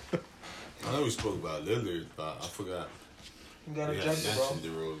ejected. I know we spoke about Lillard, but I forgot. You got We had ejected, bro.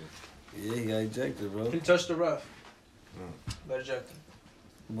 mentioned DeRozan. Yeah, he got ejected, bro. He touched the ref. Got ejected.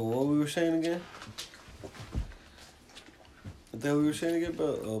 But what we were saying again? I thought we were saying again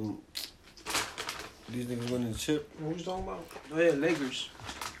about these niggas winning the chip. What was you talking about? Oh yeah, Lakers.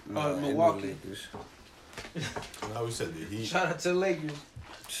 Nah, ain't no Milwaukee. Lakers. Now we said the Heat. Shout out to the Lakers.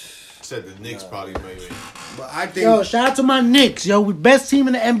 Said the Knicks probably maybe. But I think Yo, shout out to my Knicks, yo. We best team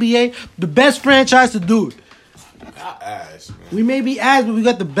in the NBA, the best franchise to do it. Y'all ass, man. We may be ass, but we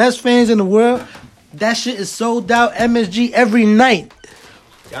got the best fans in the world. That shit is sold out MSG every night.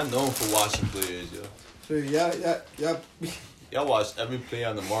 Y'all known for watching players, yo. so Y'all watch every player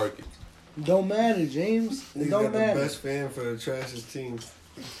on the market. Don't matter, James. It niggas don't got the matter. best fan for the trashiest team.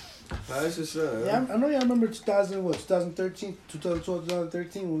 That's just up. Yeah, I know y'all remember 2013, 2012,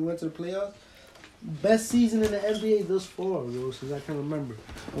 2013 when we went to the playoffs. Best season in the NBA thus far, bro, since I can remember.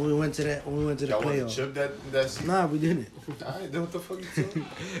 When we went to the Y'all won the playoffs. chip that season? Nah, we didn't. Alright, then what the fuck you talking?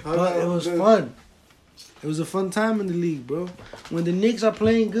 But it was fun. It was a fun time in the league, bro. When the Knicks are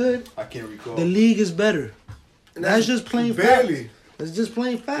playing good, I can't recall. the league is better. And That's just plain barely. facts. That's just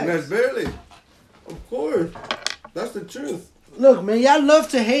plain And facts. that's barely. Of course. That's the truth. Look, man, y'all love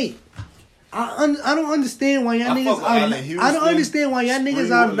to hate. I don't understand why y'all I niggas fuck with are. Allen I don't Houston, understand why y'all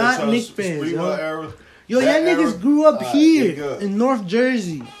niggas are not Knicks fans, Springwood yo. era. Yo, y'all That niggas era, grew up alright, here they good. in North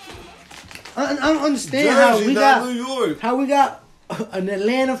Jersey. I don't understand Jersey, not New York. how we got an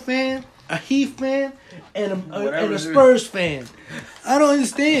Atlanta fan, a Heat fan, and Whatever a it is. Spurs fan. I don't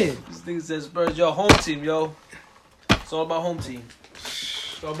understand. This nigga says Spurs, yo, home team, yo. It's all about home team.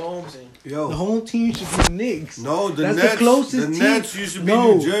 It's all about home team. The Yo. home team should be the Knicks. No, the That's Nets. the closest the team. Nets used to be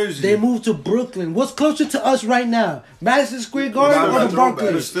No, New Jersey. they moved to Brooklyn. What's closer to us right now? Madison Square Garden Nah, or the but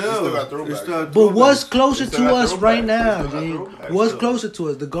Barclays? still got throwbacks. it's still But what's closer They still to got us right throwbacks. now, They still got James? throwbacks, What's though. closer to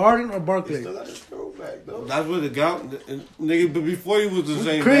us, the Garden or They Barclays? still got a throwback, though. That's what the gout, nigga. But before you was the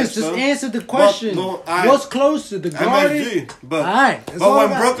same. Chris, just answer the question. What's closer, the Garden? MSG. But Alright, that's but all I when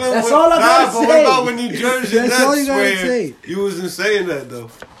got- Brooklyn, that's was, all I gotta but say. what about when New Jersey That's Nets all you gotta where say. you wasn't saying that though.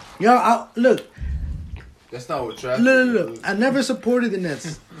 Yo, look, That's not what traffic look. I never supported the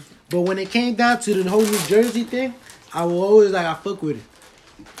Nets, but when it came down to the whole New Jersey thing, I was always like, I fuck with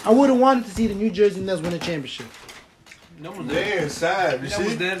it. I would have wanted to see the New Jersey Nets win a championship. No one Man, sad. You That was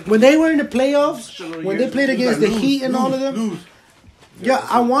see? dead. When they were in the playoffs, when they played against the Heat and all of them, yeah,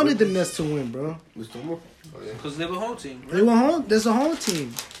 I wanted the Nets to win, bro. Because they were home team. They were home. There's a home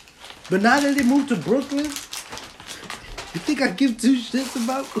team. But now that they moved to Brooklyn, you think I give two shits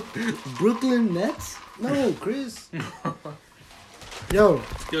about Brooklyn Nets? No, Chris. Yo,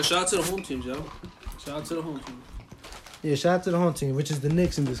 Shout out to the home teams, yo. Shout out to the home team. yeah, shout out to the home team, which is the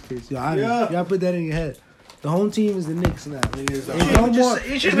Knicks in this case. Yo, Yeah. y'all put that in your head. The home team is the Knicks now. There's The no more, you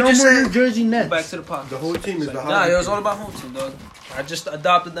there's should've no just more said- New Jersey Nets. Back to the podcast. whole team is the Nah, yo, it's all about home team, dog. I just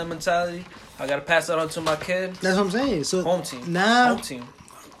adopted that mentality. I gotta pass that on to my kid. That's what I'm saying. So Home team. now, Home team.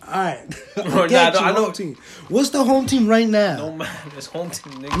 all right. Nah, I get you, I know- home team. What's the home team right now? No man, it's home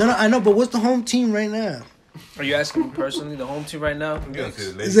team, nigga. No, I know, but what's the home team right now? Are you asking me personally? The home team right now?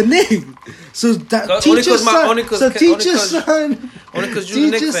 It's a Knick. So Cause- teach only your 'cause my- son. only 'cause- So only teach your 'cause- son. Only because you're a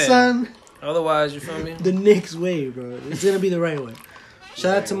Teach Knicks your fan. son Otherwise, you feel me? the Knicks way, bro. It's gonna be the right way.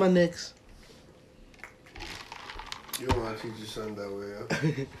 Shout out to my Knicks. You don't want to teach your son that way,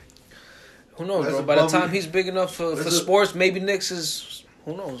 yo. Who knows, That's bro? a By the bubble. time he's big enough for That's a- sports, maybe Knicks is,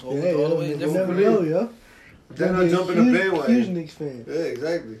 who knows, all the way You different. never know, yo. Then I'll jump in the bandwagon. Huge Knicks fan. Yeah,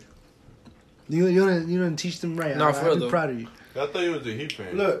 exactly. You don't teach them right. No, for real, I'm though. proud of you. I thought you was a Heat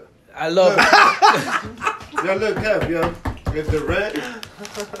fan. Look. I love it. Yo, look, Kev, yo. If Durant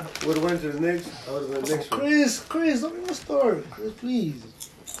would have went to the Knicks, I would have been Knicks fan. Chris, let me know story. Chris, please.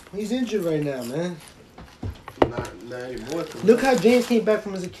 He's injured right now, man. Not anymore. Look how James came back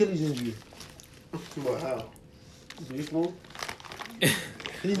from his Achilles injury. What, how? He smooth?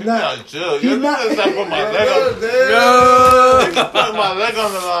 He's You not. gotta chill. He's You not- just put my leg on. Yo. Put my leg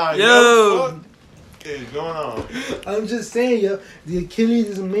on the line. Yo. What is going on? I'm just saying, yo, the Achilles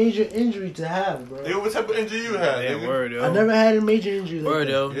is a major injury to have, bro. Yo, what type of injury you had, Yeah, nigga? word, yo. I never had a major injury like Word,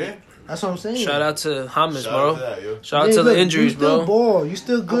 that. yo. Yeah? That's what I'm saying. Shout out to Hamas, Shout bro. out to that, yo. Shout out Hey, to look, the injuries, you still bro. ball. You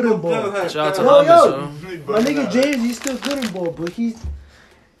still good in ball. Shout out to Yo, Hamas, yo. yo. My nigga James, he's still good in ball, but he's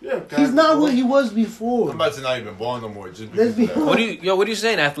Yeah, not what he was I'm before. about to not even born no more just Let's because be of that. What are you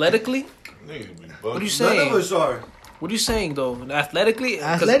saying? Athletically? Niggas be bugging. What are you None saying? of us are. What are you saying though? Athletically?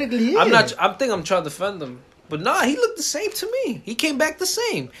 'Cause Athletically, yeah. I'm thinking I'm trying to defend him. But nah, he looked the same to me. He came back the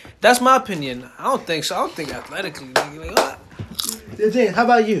same. That's my opinion. I don't think so. I don't think athletically. Nigga. Like, what? James, how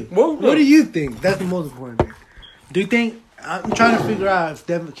about you? Well, What do you think? That's the most important thing. Do you think? I'm trying to figure out if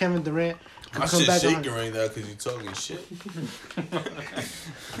Kevin Durant could My come shit back. shaking right now because you talking shit.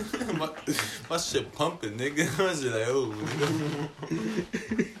 my shit pumping, nigga. I was like, oh,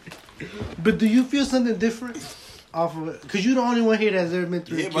 nigga. But do you feel something different off of it? Because you're the only one here that's ever been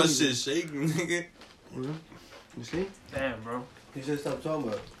through. Yeah, my Achilles. shit shaking, nigga. You see? Damn, bro. He said stop talking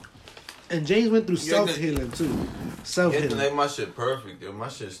about it. And James went through Yeah, self healing too. Self Yeah, healing. like my shit perfect, yo. My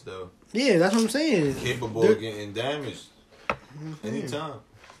shit still Yeah, that's what I'm saying. capable There- of getting damaged anytime.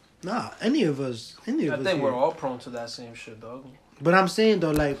 Nah, any of us. I think here. we're all prone to that same shit, dog. But I'm saying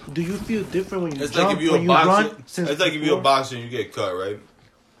though, like, do you feel different when you It's jump, like if you're when a you boxer. run? Since It's like if you're before? a boxer and you get cut, right?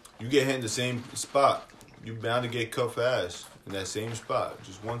 You get hit in the same spot. You bound to get cut fast in that same spot.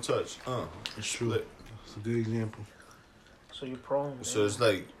 Just one touch. It's true. Split. It's a good example. So you're prone. So it's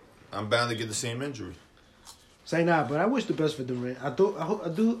like I'm bound to get the same injury. Say nah, but I wish the best for Durant. I do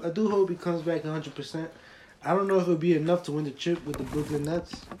hope he comes back 100%. I don't know if it'll be enough to win the chip with the Brooklyn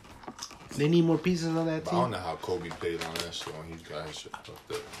Nets. They need more pieces on that But I don't team. know how Kobe played on that shit when he got his shit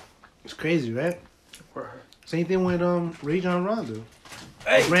fucked up. It's crazy, right? Word. Same thing with Rajon Rondo,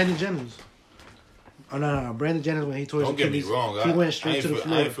 Hey. Brandon Jennings. Oh no, Brandon Jennings when he tore his Don't get me Achilles, wrong. he I, went straight to the I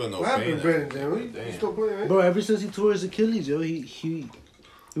floor. ain't feel no What happened pain. to Brandon James? Damn. He still playing, right? Bro, ever since he tore his Achilles, yo, he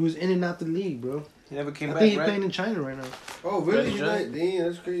was in and out the league, bro. He never came I back, think he's right? playing in China right now. Oh, really? Brandon He's Jennings? not, damn,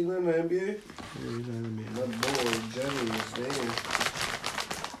 that's crazy. He's not in the NBA? Yeah, he's not in the My boy, Jennings, damn.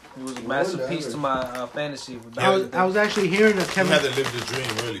 He was a massive piece to my fantasy. I was actually hearing a He Kevin. had to live the dream,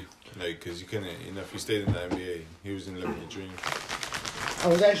 really. Like, because you couldn't, if he stayed in the NBA, he was in living the dream. I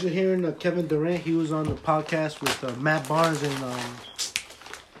was actually hearing Kevin Durant. He was on the podcast with Matt Barnes and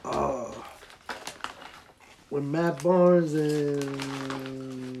with Matt Barnes and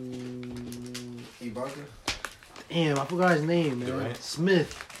Ibaka? damn, I forgot his name, man. Durant?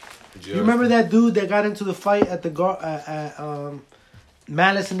 Smith. You remember that dude that got into the fight at the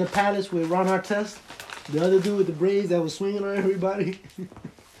Malice in the Palace with Ron Artest? The other dude with the braids that was swinging on everybody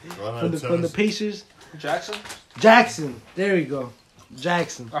from the Pacers. Jackson? Jackson. There we go.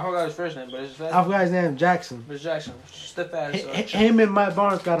 Jackson. I forgot his first name, but his last I forgot his name. Jackson. Miss Jackson. Stiff ass. Him and Mike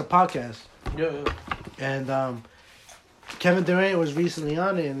Barnes got a podcast. Yeah. And Kevin Durant was recently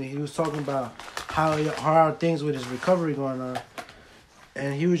on it, and he was talking about how are things with his recovery going on.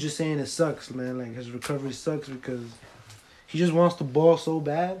 And he was just saying it sucks, man. Like, his recovery sucks because he just wants to ball so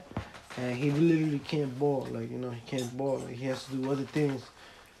bad, and he literally can't ball. Like, he can't ball. Like, he has to do other things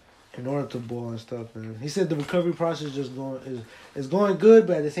in order to ball and stuff, man. He said the recovery process is going good,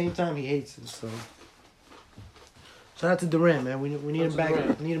 but at the same time, he hates it. So, shout out to Durant, man. We need him back.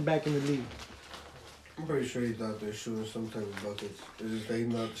 Durant. We need him back in the league. I'm pretty sure he's out there shooting some type of buckets. It's just that he's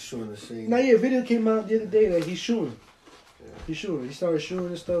not shooting the same. Now, yeah, a video came out the other day that he's shooting. Yeah. He's shooting. He started shooting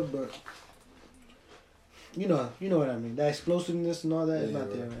and stuff, but you know what I mean. That explosiveness and all that is Yeah,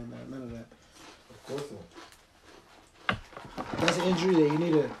 not there, right. man. None of that. Of course not. That's an injury that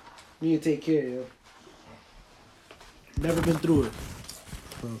you need to take care of, yo. Never been through it.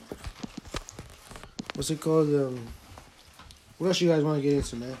 So, what's it called? What else you guys want to get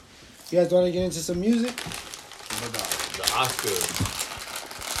into, man? You guys want to get into some music? The Oscars.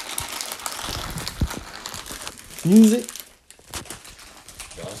 Music?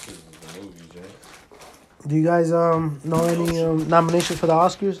 The Oscars is the movies, right? Do you guys know any nominations for the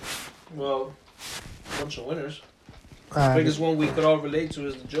Oscars? Well, a bunch of winners. Alright. Biggest one we could all relate to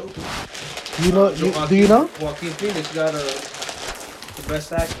is the Joker. You know? Do you know? Joaquin Phoenix got the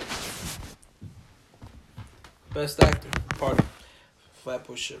best actor. Best actor. Pardon.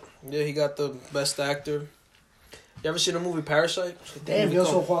 Flatbush shit. Yeah, he got the best actor. You ever seen the movie Parasite? Damn, yo,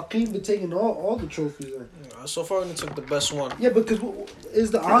 so Joaquin been taking all the trophies. Like. Yeah, so far, he took the best one. Yeah, because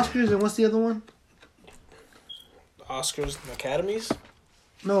is the Oscars and what's the other one? The Oscars, the Academies.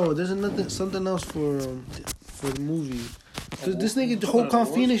 No, there's something else for the movie. This nigga Joaquin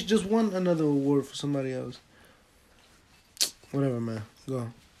Phoenix just won another award for somebody else. Whatever, man. Go.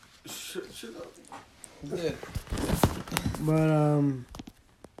 Shut up. Yeah. But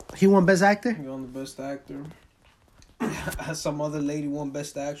he won Best Actor. He won the best actor. Some other lady won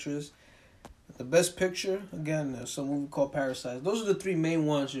best actress. The best picture, again, there's some movie called Parasite. Those are the three main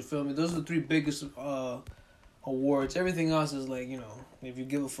ones, you feel me? Those are the three biggest awards. Everything else is like, you know, if you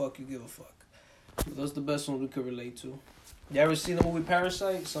give a fuck, you give a fuck. But those are the best ones we could relate to. You ever seen the movie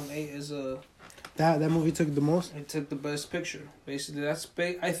Parasite? That movie took the most? It took the best picture. Basically,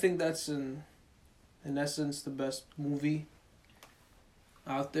 I think that's in essence the best movie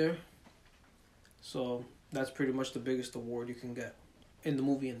out there. So that's pretty much the biggest award you can get in the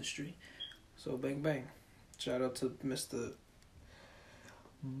movie industry. So bang bang. Shout out to Mr.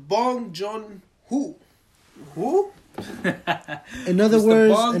 Bong Joon-ho. Who? In other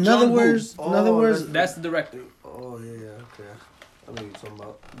words, that's the director. Oh yeah, okay. I know you're talking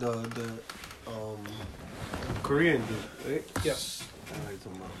about the Korean dude, right? Yes. I know you're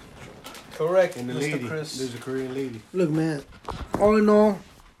talking about. Correct. And the Mr. lady, Chris. there's a Korean lady. Look, man. All in all,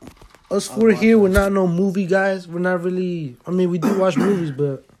 us four here, we're not no movie guys. We're not really. I mean, we do watch movies,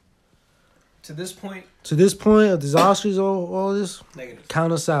 but To this point, of these Oscars, all this, negative.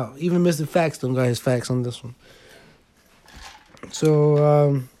 count us out. Even Mr. Facts don't got his facts on this one.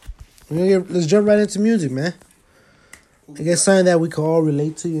 So let's jump right into music, man. I guess something that we can all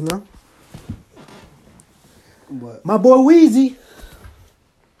relate to, you know. What? My boy Weezy,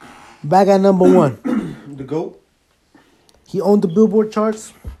 back at number 1. The GOAT? He owned the Billboard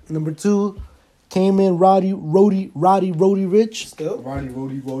charts. Number 2, came in Roddy Rich. Still? Roddy.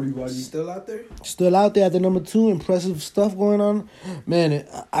 Still out there? Still out there at the number 2. Impressive stuff going on. Man,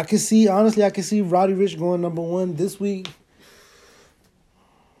 I can see Roddy Rich going number 1 this week.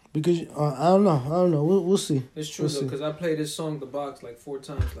 Because, I don't know. We'll see. It's true, though, because I played this song, The Box, like 4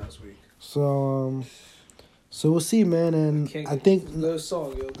 times last week. So we'll see, man. And I think good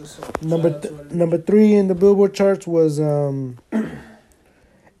song, yo. Good song. number 3 in the Billboard charts was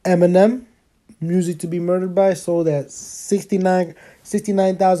Eminem, Music to Be Murdered By, sold at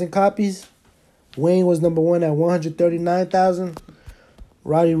 69,000 copies. Wayne was number 1 at 139,000.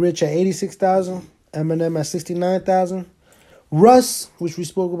 Roddy Ricch at 86,000. Eminem at 69,000. Russ, which we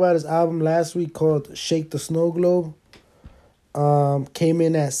spoke about his album last week called Shake the Snow Globe, came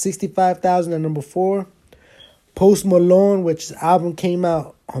in at 65,000 at number 4. Post Malone, which his album came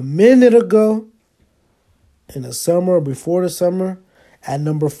out a minute ago in the summer or before the summer, at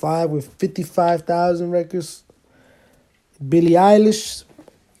number 5 with 55,000 records. Billie Eilish,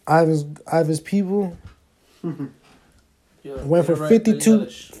 Ivan's People, went for 52.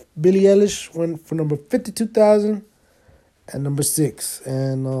 Billie Eilish went for number 52,000 at number 6.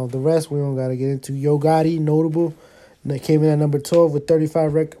 And the rest we don't got to get into. Yo Gotti, Notable, and they came in at number 12 with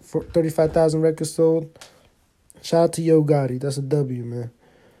 35,000 records sold. Shout out to Yo Gotti. That's a W, man.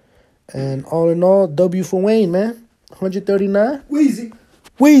 And all in all, W for Wayne, man. 139.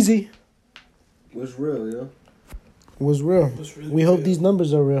 Weezy. What's real, yo? Was real. Really We hope real. these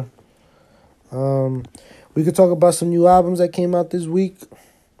numbers are real. We could talk about some new albums that came out this week.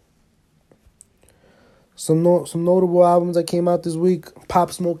 Some notable albums that came out this week.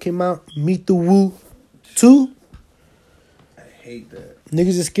 Pop Smoke came out. Meet the Woo 2. I hate that. Niggas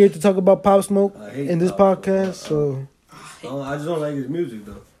is scared to talk about Pop Smoke I hate in this Pop podcast, Smoke. so I just don't like his music,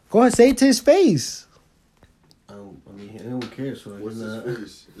 though. go ahead, say it to his face. I mean, he don't care, so What's he's not. his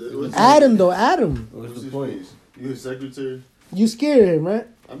face? What's Adam. What's his the point? face? You his secretary? You scared him, right?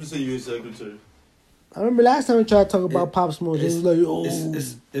 I'm just saying you his secretary. I remember last time we tried to talk about Pop Smoke. It was like, oh. It's I'm not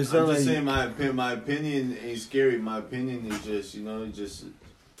just like saying my opinion ain't scary. My opinion is just, it just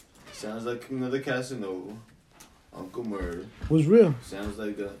sounds like another Casanova, Uncle Murder. Was real. Sounds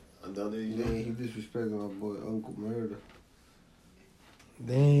like another, he disrespecting my boy Uncle Murder.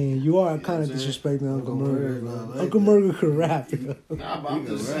 Dang, you are kind of what I'm saying? disrespecting Uncle Murder. Murder, I like Uncle that. Murder could rap. Yo. Nah, but I'm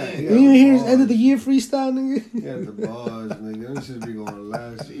just He can rap. saying. You didn't even hear his end of the year freestyle, nigga? He got the bars, nigga. Them shit be going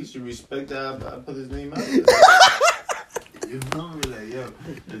last. You should respect that I put his name out there. You know me, like, yo,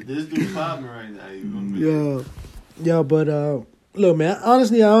 if this dude popping right now, you know me. Yo, but look, man.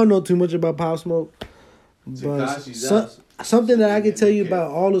 Honestly, I don't know too much about Pop Smoke, but Tekashi's ass. something that I can tell you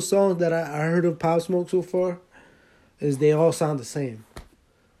about all the songs that I heard of Pop Smoke so far is they all sound the same.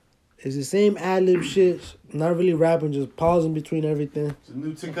 It's the same ad-lib shit. Not really rapping, just pausing between everything. It's the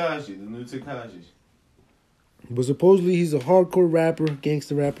new Tekashi. But supposedly he's a hardcore rapper,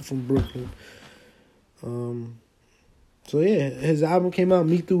 gangster rapper from Brooklyn. So yeah, his album came out,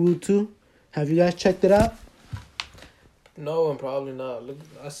 Meet the Woo 2. Have you guys checked it out? No, I'm probably not. Look,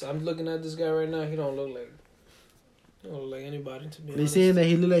 I'm looking at this guy right now. He don't look like anybody, to be They honest. saying that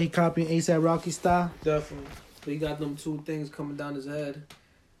he look like he copying A$AP Rocky style. Definitely. But he got them two things coming down his head.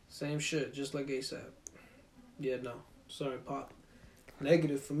 Same shit, just like A$AP. Yeah, no. Sorry, Pop.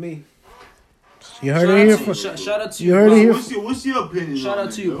 Negative for me. You heard it here Shout first. shout out to You you, heard Pop. it here. What's your opinion? Shout on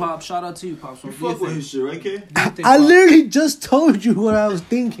out to it, you, yo? Pop. Shout out to you, Pop. So You what do you fuck with think? his shit, right, kid? What do you think, I Pop? literally just told you what I was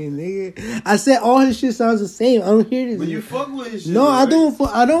thinking, nigga. I said all his shit sounds the same. I don't hear this. But you nigga. fuck with his shit. No, I right? don't.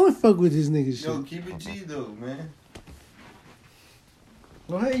 I don't fuck with this nigga shit. Yo, keep it G though, man.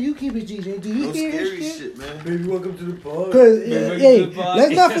 Go ahead, you keep it, GJ. Do you No hear scary his shit? shit, man. Baby, welcome to the pod. Cause Yeah, hey, goodbye.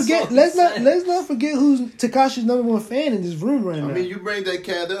 let's not That's forget. all Let's I'm not saying. let's not forget who's Tekashi's #1 fan in this room right I now. mean, you bring that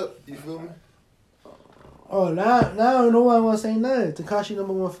cat up, you feel me? Oh, now I don't know why I want to say nothing. Tekashi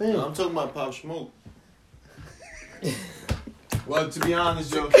 #1 fan. No, I'm talking about Pop Smoke. Well, to be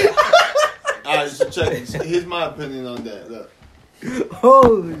honest, yo. Alright, so check it. Here's my opinion on that. Look.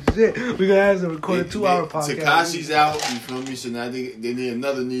 Holy shit, we gonna have to record a 2-hour podcast. Tekashi's out, you feel me? So now they need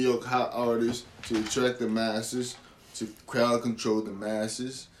another New York hot artist to attract the masses, to crowd control the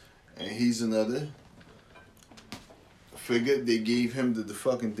masses, and he's another figure. They gave him the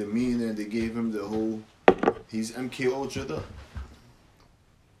fucking demeanor. They gave him the whole. He's MK Ultra'd up.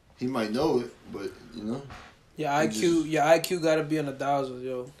 He might know it, but you know. Your IQ gotta be on 1,000,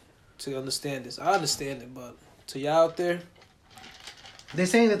 yo, to understand this. I understand it, but to y'all out there, They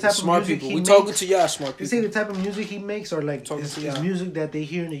saying the type smart of music people. he We makes. talking to y'all, smart They say people. the type of music he makes are like Talking is to y'all. music that they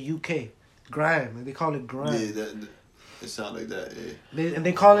hear in the UK, grime. Like they call it grime. Yeah, that it sound like that. Yeah.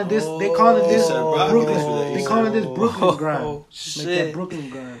 They calling this. They calling this Oh. Brooklyn. Oh. They calling this Brooklyn grime. Oh, Like that shit. Brooklyn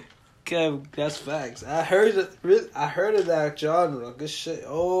grime. Kev, that's facts. I heard of that genre. Good shit.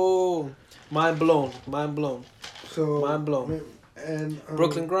 Oh, mind blown. So Mind blown. And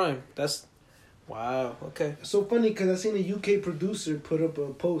Brooklyn Grime. That's wow. Okay. It's so funny because I seen a UK producer put up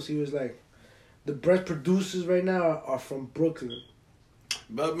a post. He was like, "The best producers right now are from Brooklyn."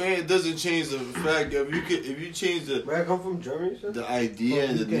 But man, it doesn't change the fact that if you change Man, I come from Germany, sir. the idea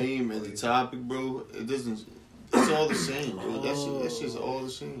and the Okay. name and the topic, bro, it doesn't. It's all the same, bro. That's just all the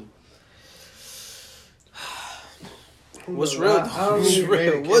same. What's No, real? I don't What's really-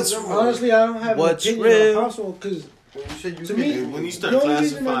 real? What's real? Honestly, I don't have What's an opinion real? on Household because When you said you To me- When you start the only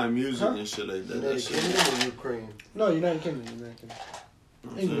reason classifying music Huh? and shit like that, United that shit. Kingdom or Ukraine? no, you're not kidding. You're not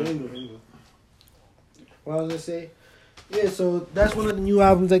kidding. England. What I was gonna say, yeah. So that's one of the new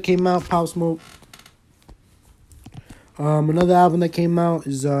albums that came out. Pop Smoke. Another album that came out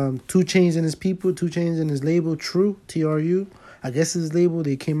is 2 Chainz and His People. 2 Chainz and his label True TRU. I guess his label.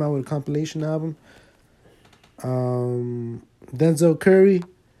 They came out with a compilation album. Denzel Curry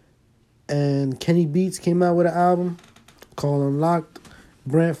and Kenny Beats came out with an album called Unlocked.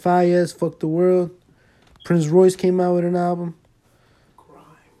 Brent Faiyaz, Fuck the World. Prince Royce came out with an album. Grime.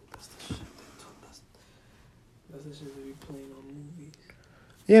 That's the shit. That's the shit they be playing on movies.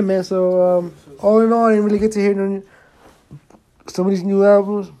 Yeah, man. So all in all, I didn't really get to hear some of these new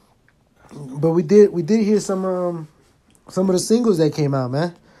albums, but we did hear some of the singles that came out,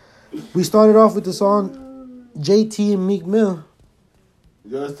 man. We started off with the song JT and Meek Mill.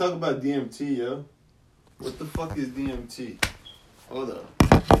 Yo, let's talk about DMT, yo. What the fuck is DMT? Hold up.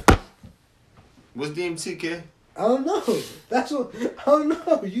 What's DMT, kid? I don't know. That's what I don't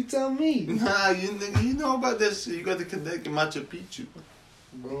know. You tell me. Nah, you know about that shit. You got to connect in Machu Picchu.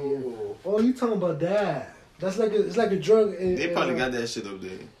 Bro. Oh, you talking about that? That's like it's like a drug. They probably got that shit up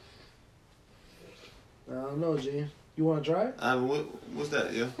there. I don't know, G. You want to try it? Ivan, what's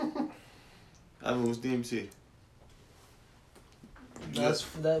that, yo? Ivan, what's DMT? That's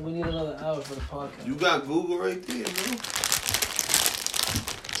that. We need another hour for the podcast. You got Google right there, bro.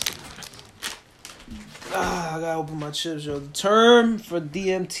 I gotta open my chips, yo. The term for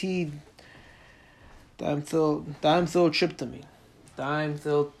DMT, dimethyltryptamine.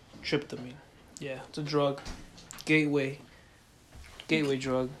 Dimethyltryptamine. Yeah, it's a drug. Gateway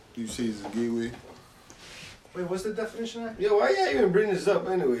drug. You say it's a gateway? Wait, what's the definition of that? Yo, why y'all even bring this up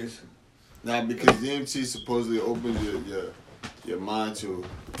anyways? Nah, because DMT supposedly opens your mind to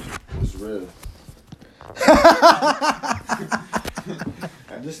what's real.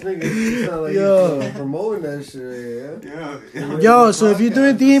 This nigga sound like Yo. he's promoting that shit, yeah? Yeah. Yo, so if you're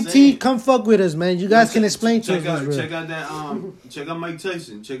doing Podcast, DMT, come fuck with us, man. You guys can explain to check us out, what's real. check out that check out Mike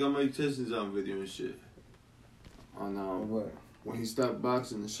Tyson. Check out Mike Tyson's video and shit. On What? when he stopped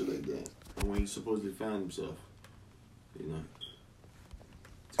boxing and shit like that, and when he supposedly found himself, you know.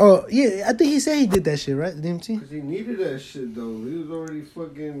 Oh yeah, I think he said he did that shit, right? The DMT. Cause he needed that shit though. He was already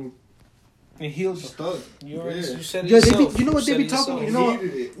fucking It healed him. stuck. You already Yeah. you said it Yeah, yourself. you know what they be said it talking. yourself.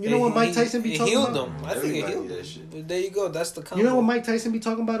 You know what Mike Tyson be It talking healed about. him. I think it Everybody healed did him. that shit. But there you go. That's the combo. You know what Mike Tyson be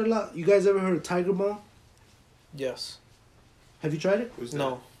talking about a lot? You guys ever heard of Tiger Bone? Yes. Have you tried it? What's that?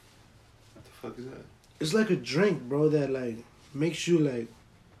 No. What the fuck is that? It's like a drink, bro, that like makes you like.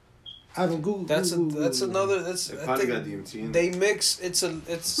 I haven't Googled. That's Google. another. That's They I probably think got DMT in it. they mix. It's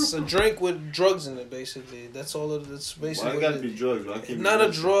a drink with drugs in it. Basically, that's all. That's Why basically. it what gotta it be is. drugs? Why can't It's be not a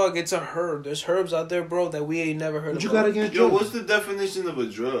drugs? drug. It's a herb. There's herbs out there, bro, that we ain't never heard What of. you got against Yo, drugs? what's the definition of a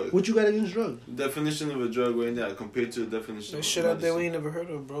drug? What you got against drugs? Definition of a drug right now compared to the definition There's of shit out there we medicine. ain't never heard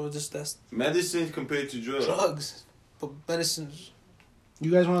of, bro. Just that's Medicine compared to drugs. drugs, but medicines. You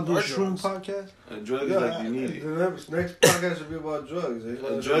guys want to do a Or shroom drugs. podcast? A drug is Yeah, like you need the it. next podcast should be about drugs.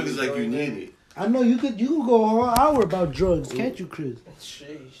 A drug is like you need it. I know you could go a whole hour about drugs, can't you, Chris?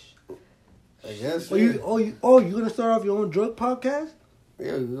 Sheesh. I guess. You gonna start off your own drug podcast?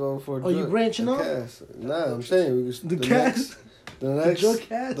 Yeah, we're going for a Oh, you drug- branching a off? cast. Nah, I'm saying we The cast? The next, drug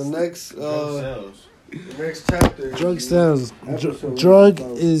cast? the next, Drug sells. the next chapter. Drug is- sales. Episode Drug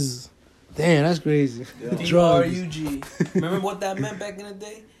about- is. Damn, that's crazy. Yeah. Drugs. DRUG. Remember what that meant back in the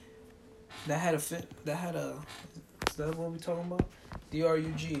day? That had a fit. That had a. Is that what we talking about?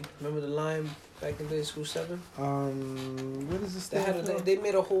 DRUG. Remember the line back in the day, School 7? What is this They thing? had called? they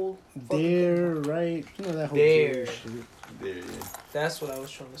made a whole. fucking Dare, thing. right? You know that whole Dare. dare shit. There, yeah. That's what I was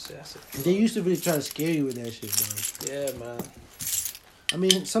trying to say. I said. They used to really try to scare you with that shit, bro. Yeah, man. I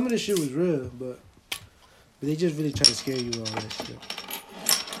mean, some of the shit was real, but they just really try to scare you with all that shit.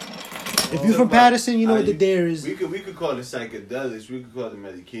 If you're from Patterson, you know what the dare is. We could call it psychedelics. We could call it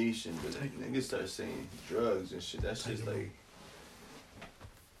medication. But like, niggas start saying drugs and shit. That's just like,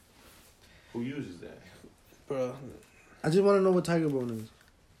 who uses that? Bro. I just want to know what Tiger Bone is.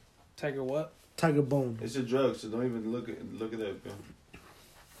 Tiger what? Tiger Bone. It's a drug, so don't even look it up, bro.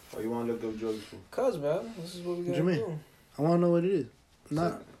 Or you want to look up drugs for? Cuz, man. This is what we What gotta you mean? do. I want to know what it is.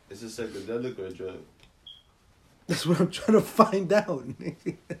 Not. It's a psychedelic or a drug. That's what I'm trying to find out.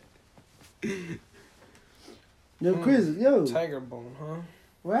 Yo, Chris, yo, Tiger Bone, huh?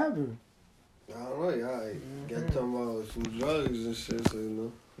 what happened? I don't know, y'all got talking about some drugs and shit, so you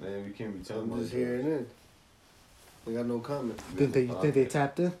know. Man, we can't be talking I'm about just drugs. hearing it. I got no comment. Think they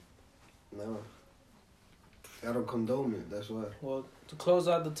tapped in? No. I don't condone it, that's why. Well, to close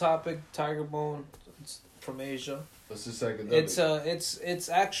out the topic, Tiger Bone, it's from Asia. It's a psychedelic. It's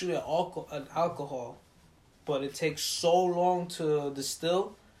actually an alcohol, but it takes so long to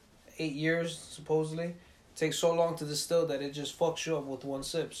distill, 8 years supposedly. It takes so long to distill that it just fucks you up with one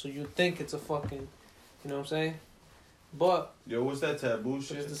sip. So you think it's a fucking, you know what I'm saying? But Yo, what's that taboo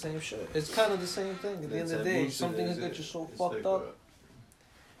shit? it's the same shit. It's kind of the same thing. At the end of the That day, taboo shit something is that it. you so It's fucked like, up,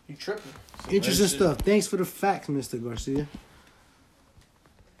 you tripping. Interesting shit. stuff. Thanks for the facts, Mr. Garcia.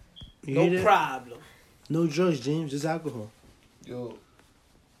 You hear No that? problem. No drugs, James. Just alcohol. Yo,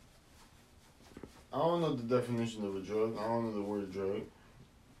 I don't know the definition of a drug. I don't know the word drug.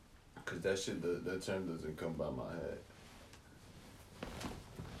 Cause that shit, that term doesn't come by my head.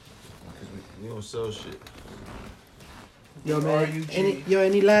 Cause we don't sell shit. Yo, man. RUG.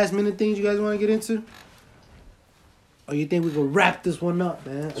 Any last minute things you guys want to get into? Or you think we can wrap this one up,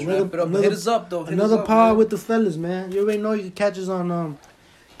 man? Let's wrap it up. Hit us up though. Hit Another us up, pod man. with the fellas, man. You already know you can catch us on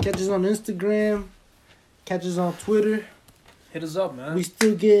Instagram, catch us on Twitter. Hit us up, man. We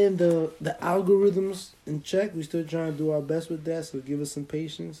still getting the algorithms in check. We still trying to do our best with that, so give us some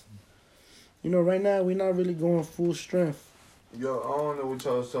patience. You know, right now we're not really going full strength. Yo, I don't know what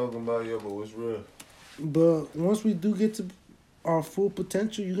y'all was talking about, yo, but what's real? But once we do get to our full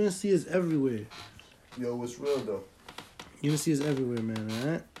potential, you're gonna see us everywhere. Yo, what's real though? You're gonna see us everywhere, man,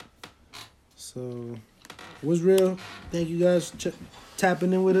 alright? So, what's real? Thank you guys for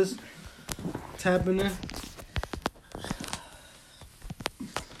tapping in with us. Tapping in.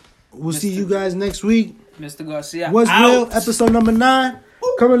 We'll see you guys next week. Mr. Garcia. What's out. real? Episode number 9.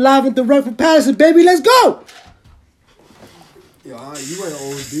 Coming live at the Rec for Patterson, baby. Let's go! Yo, you went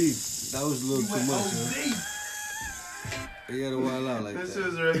OD. That was a little too much, man. You gotta wild out like That that. shit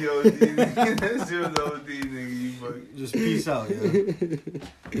was already OD, nigga. That shit was OD, nigga. You fucking. Just peace out, yo.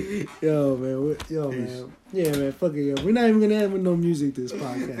 Yo, man. Man. Yeah, man. Fuck it, yo. We're not even gonna end with no music this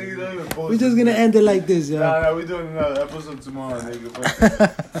podcast. Nigga, man. don't even post We're just it, gonna nigga. end it like this, yo. Nah, we doing another episode tomorrow, nigga.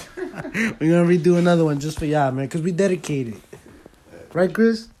 We're gonna redo another one just for y'all, man, because we dedicated. Right,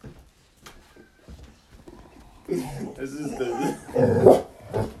 Chris? This is the.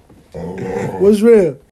 What's real?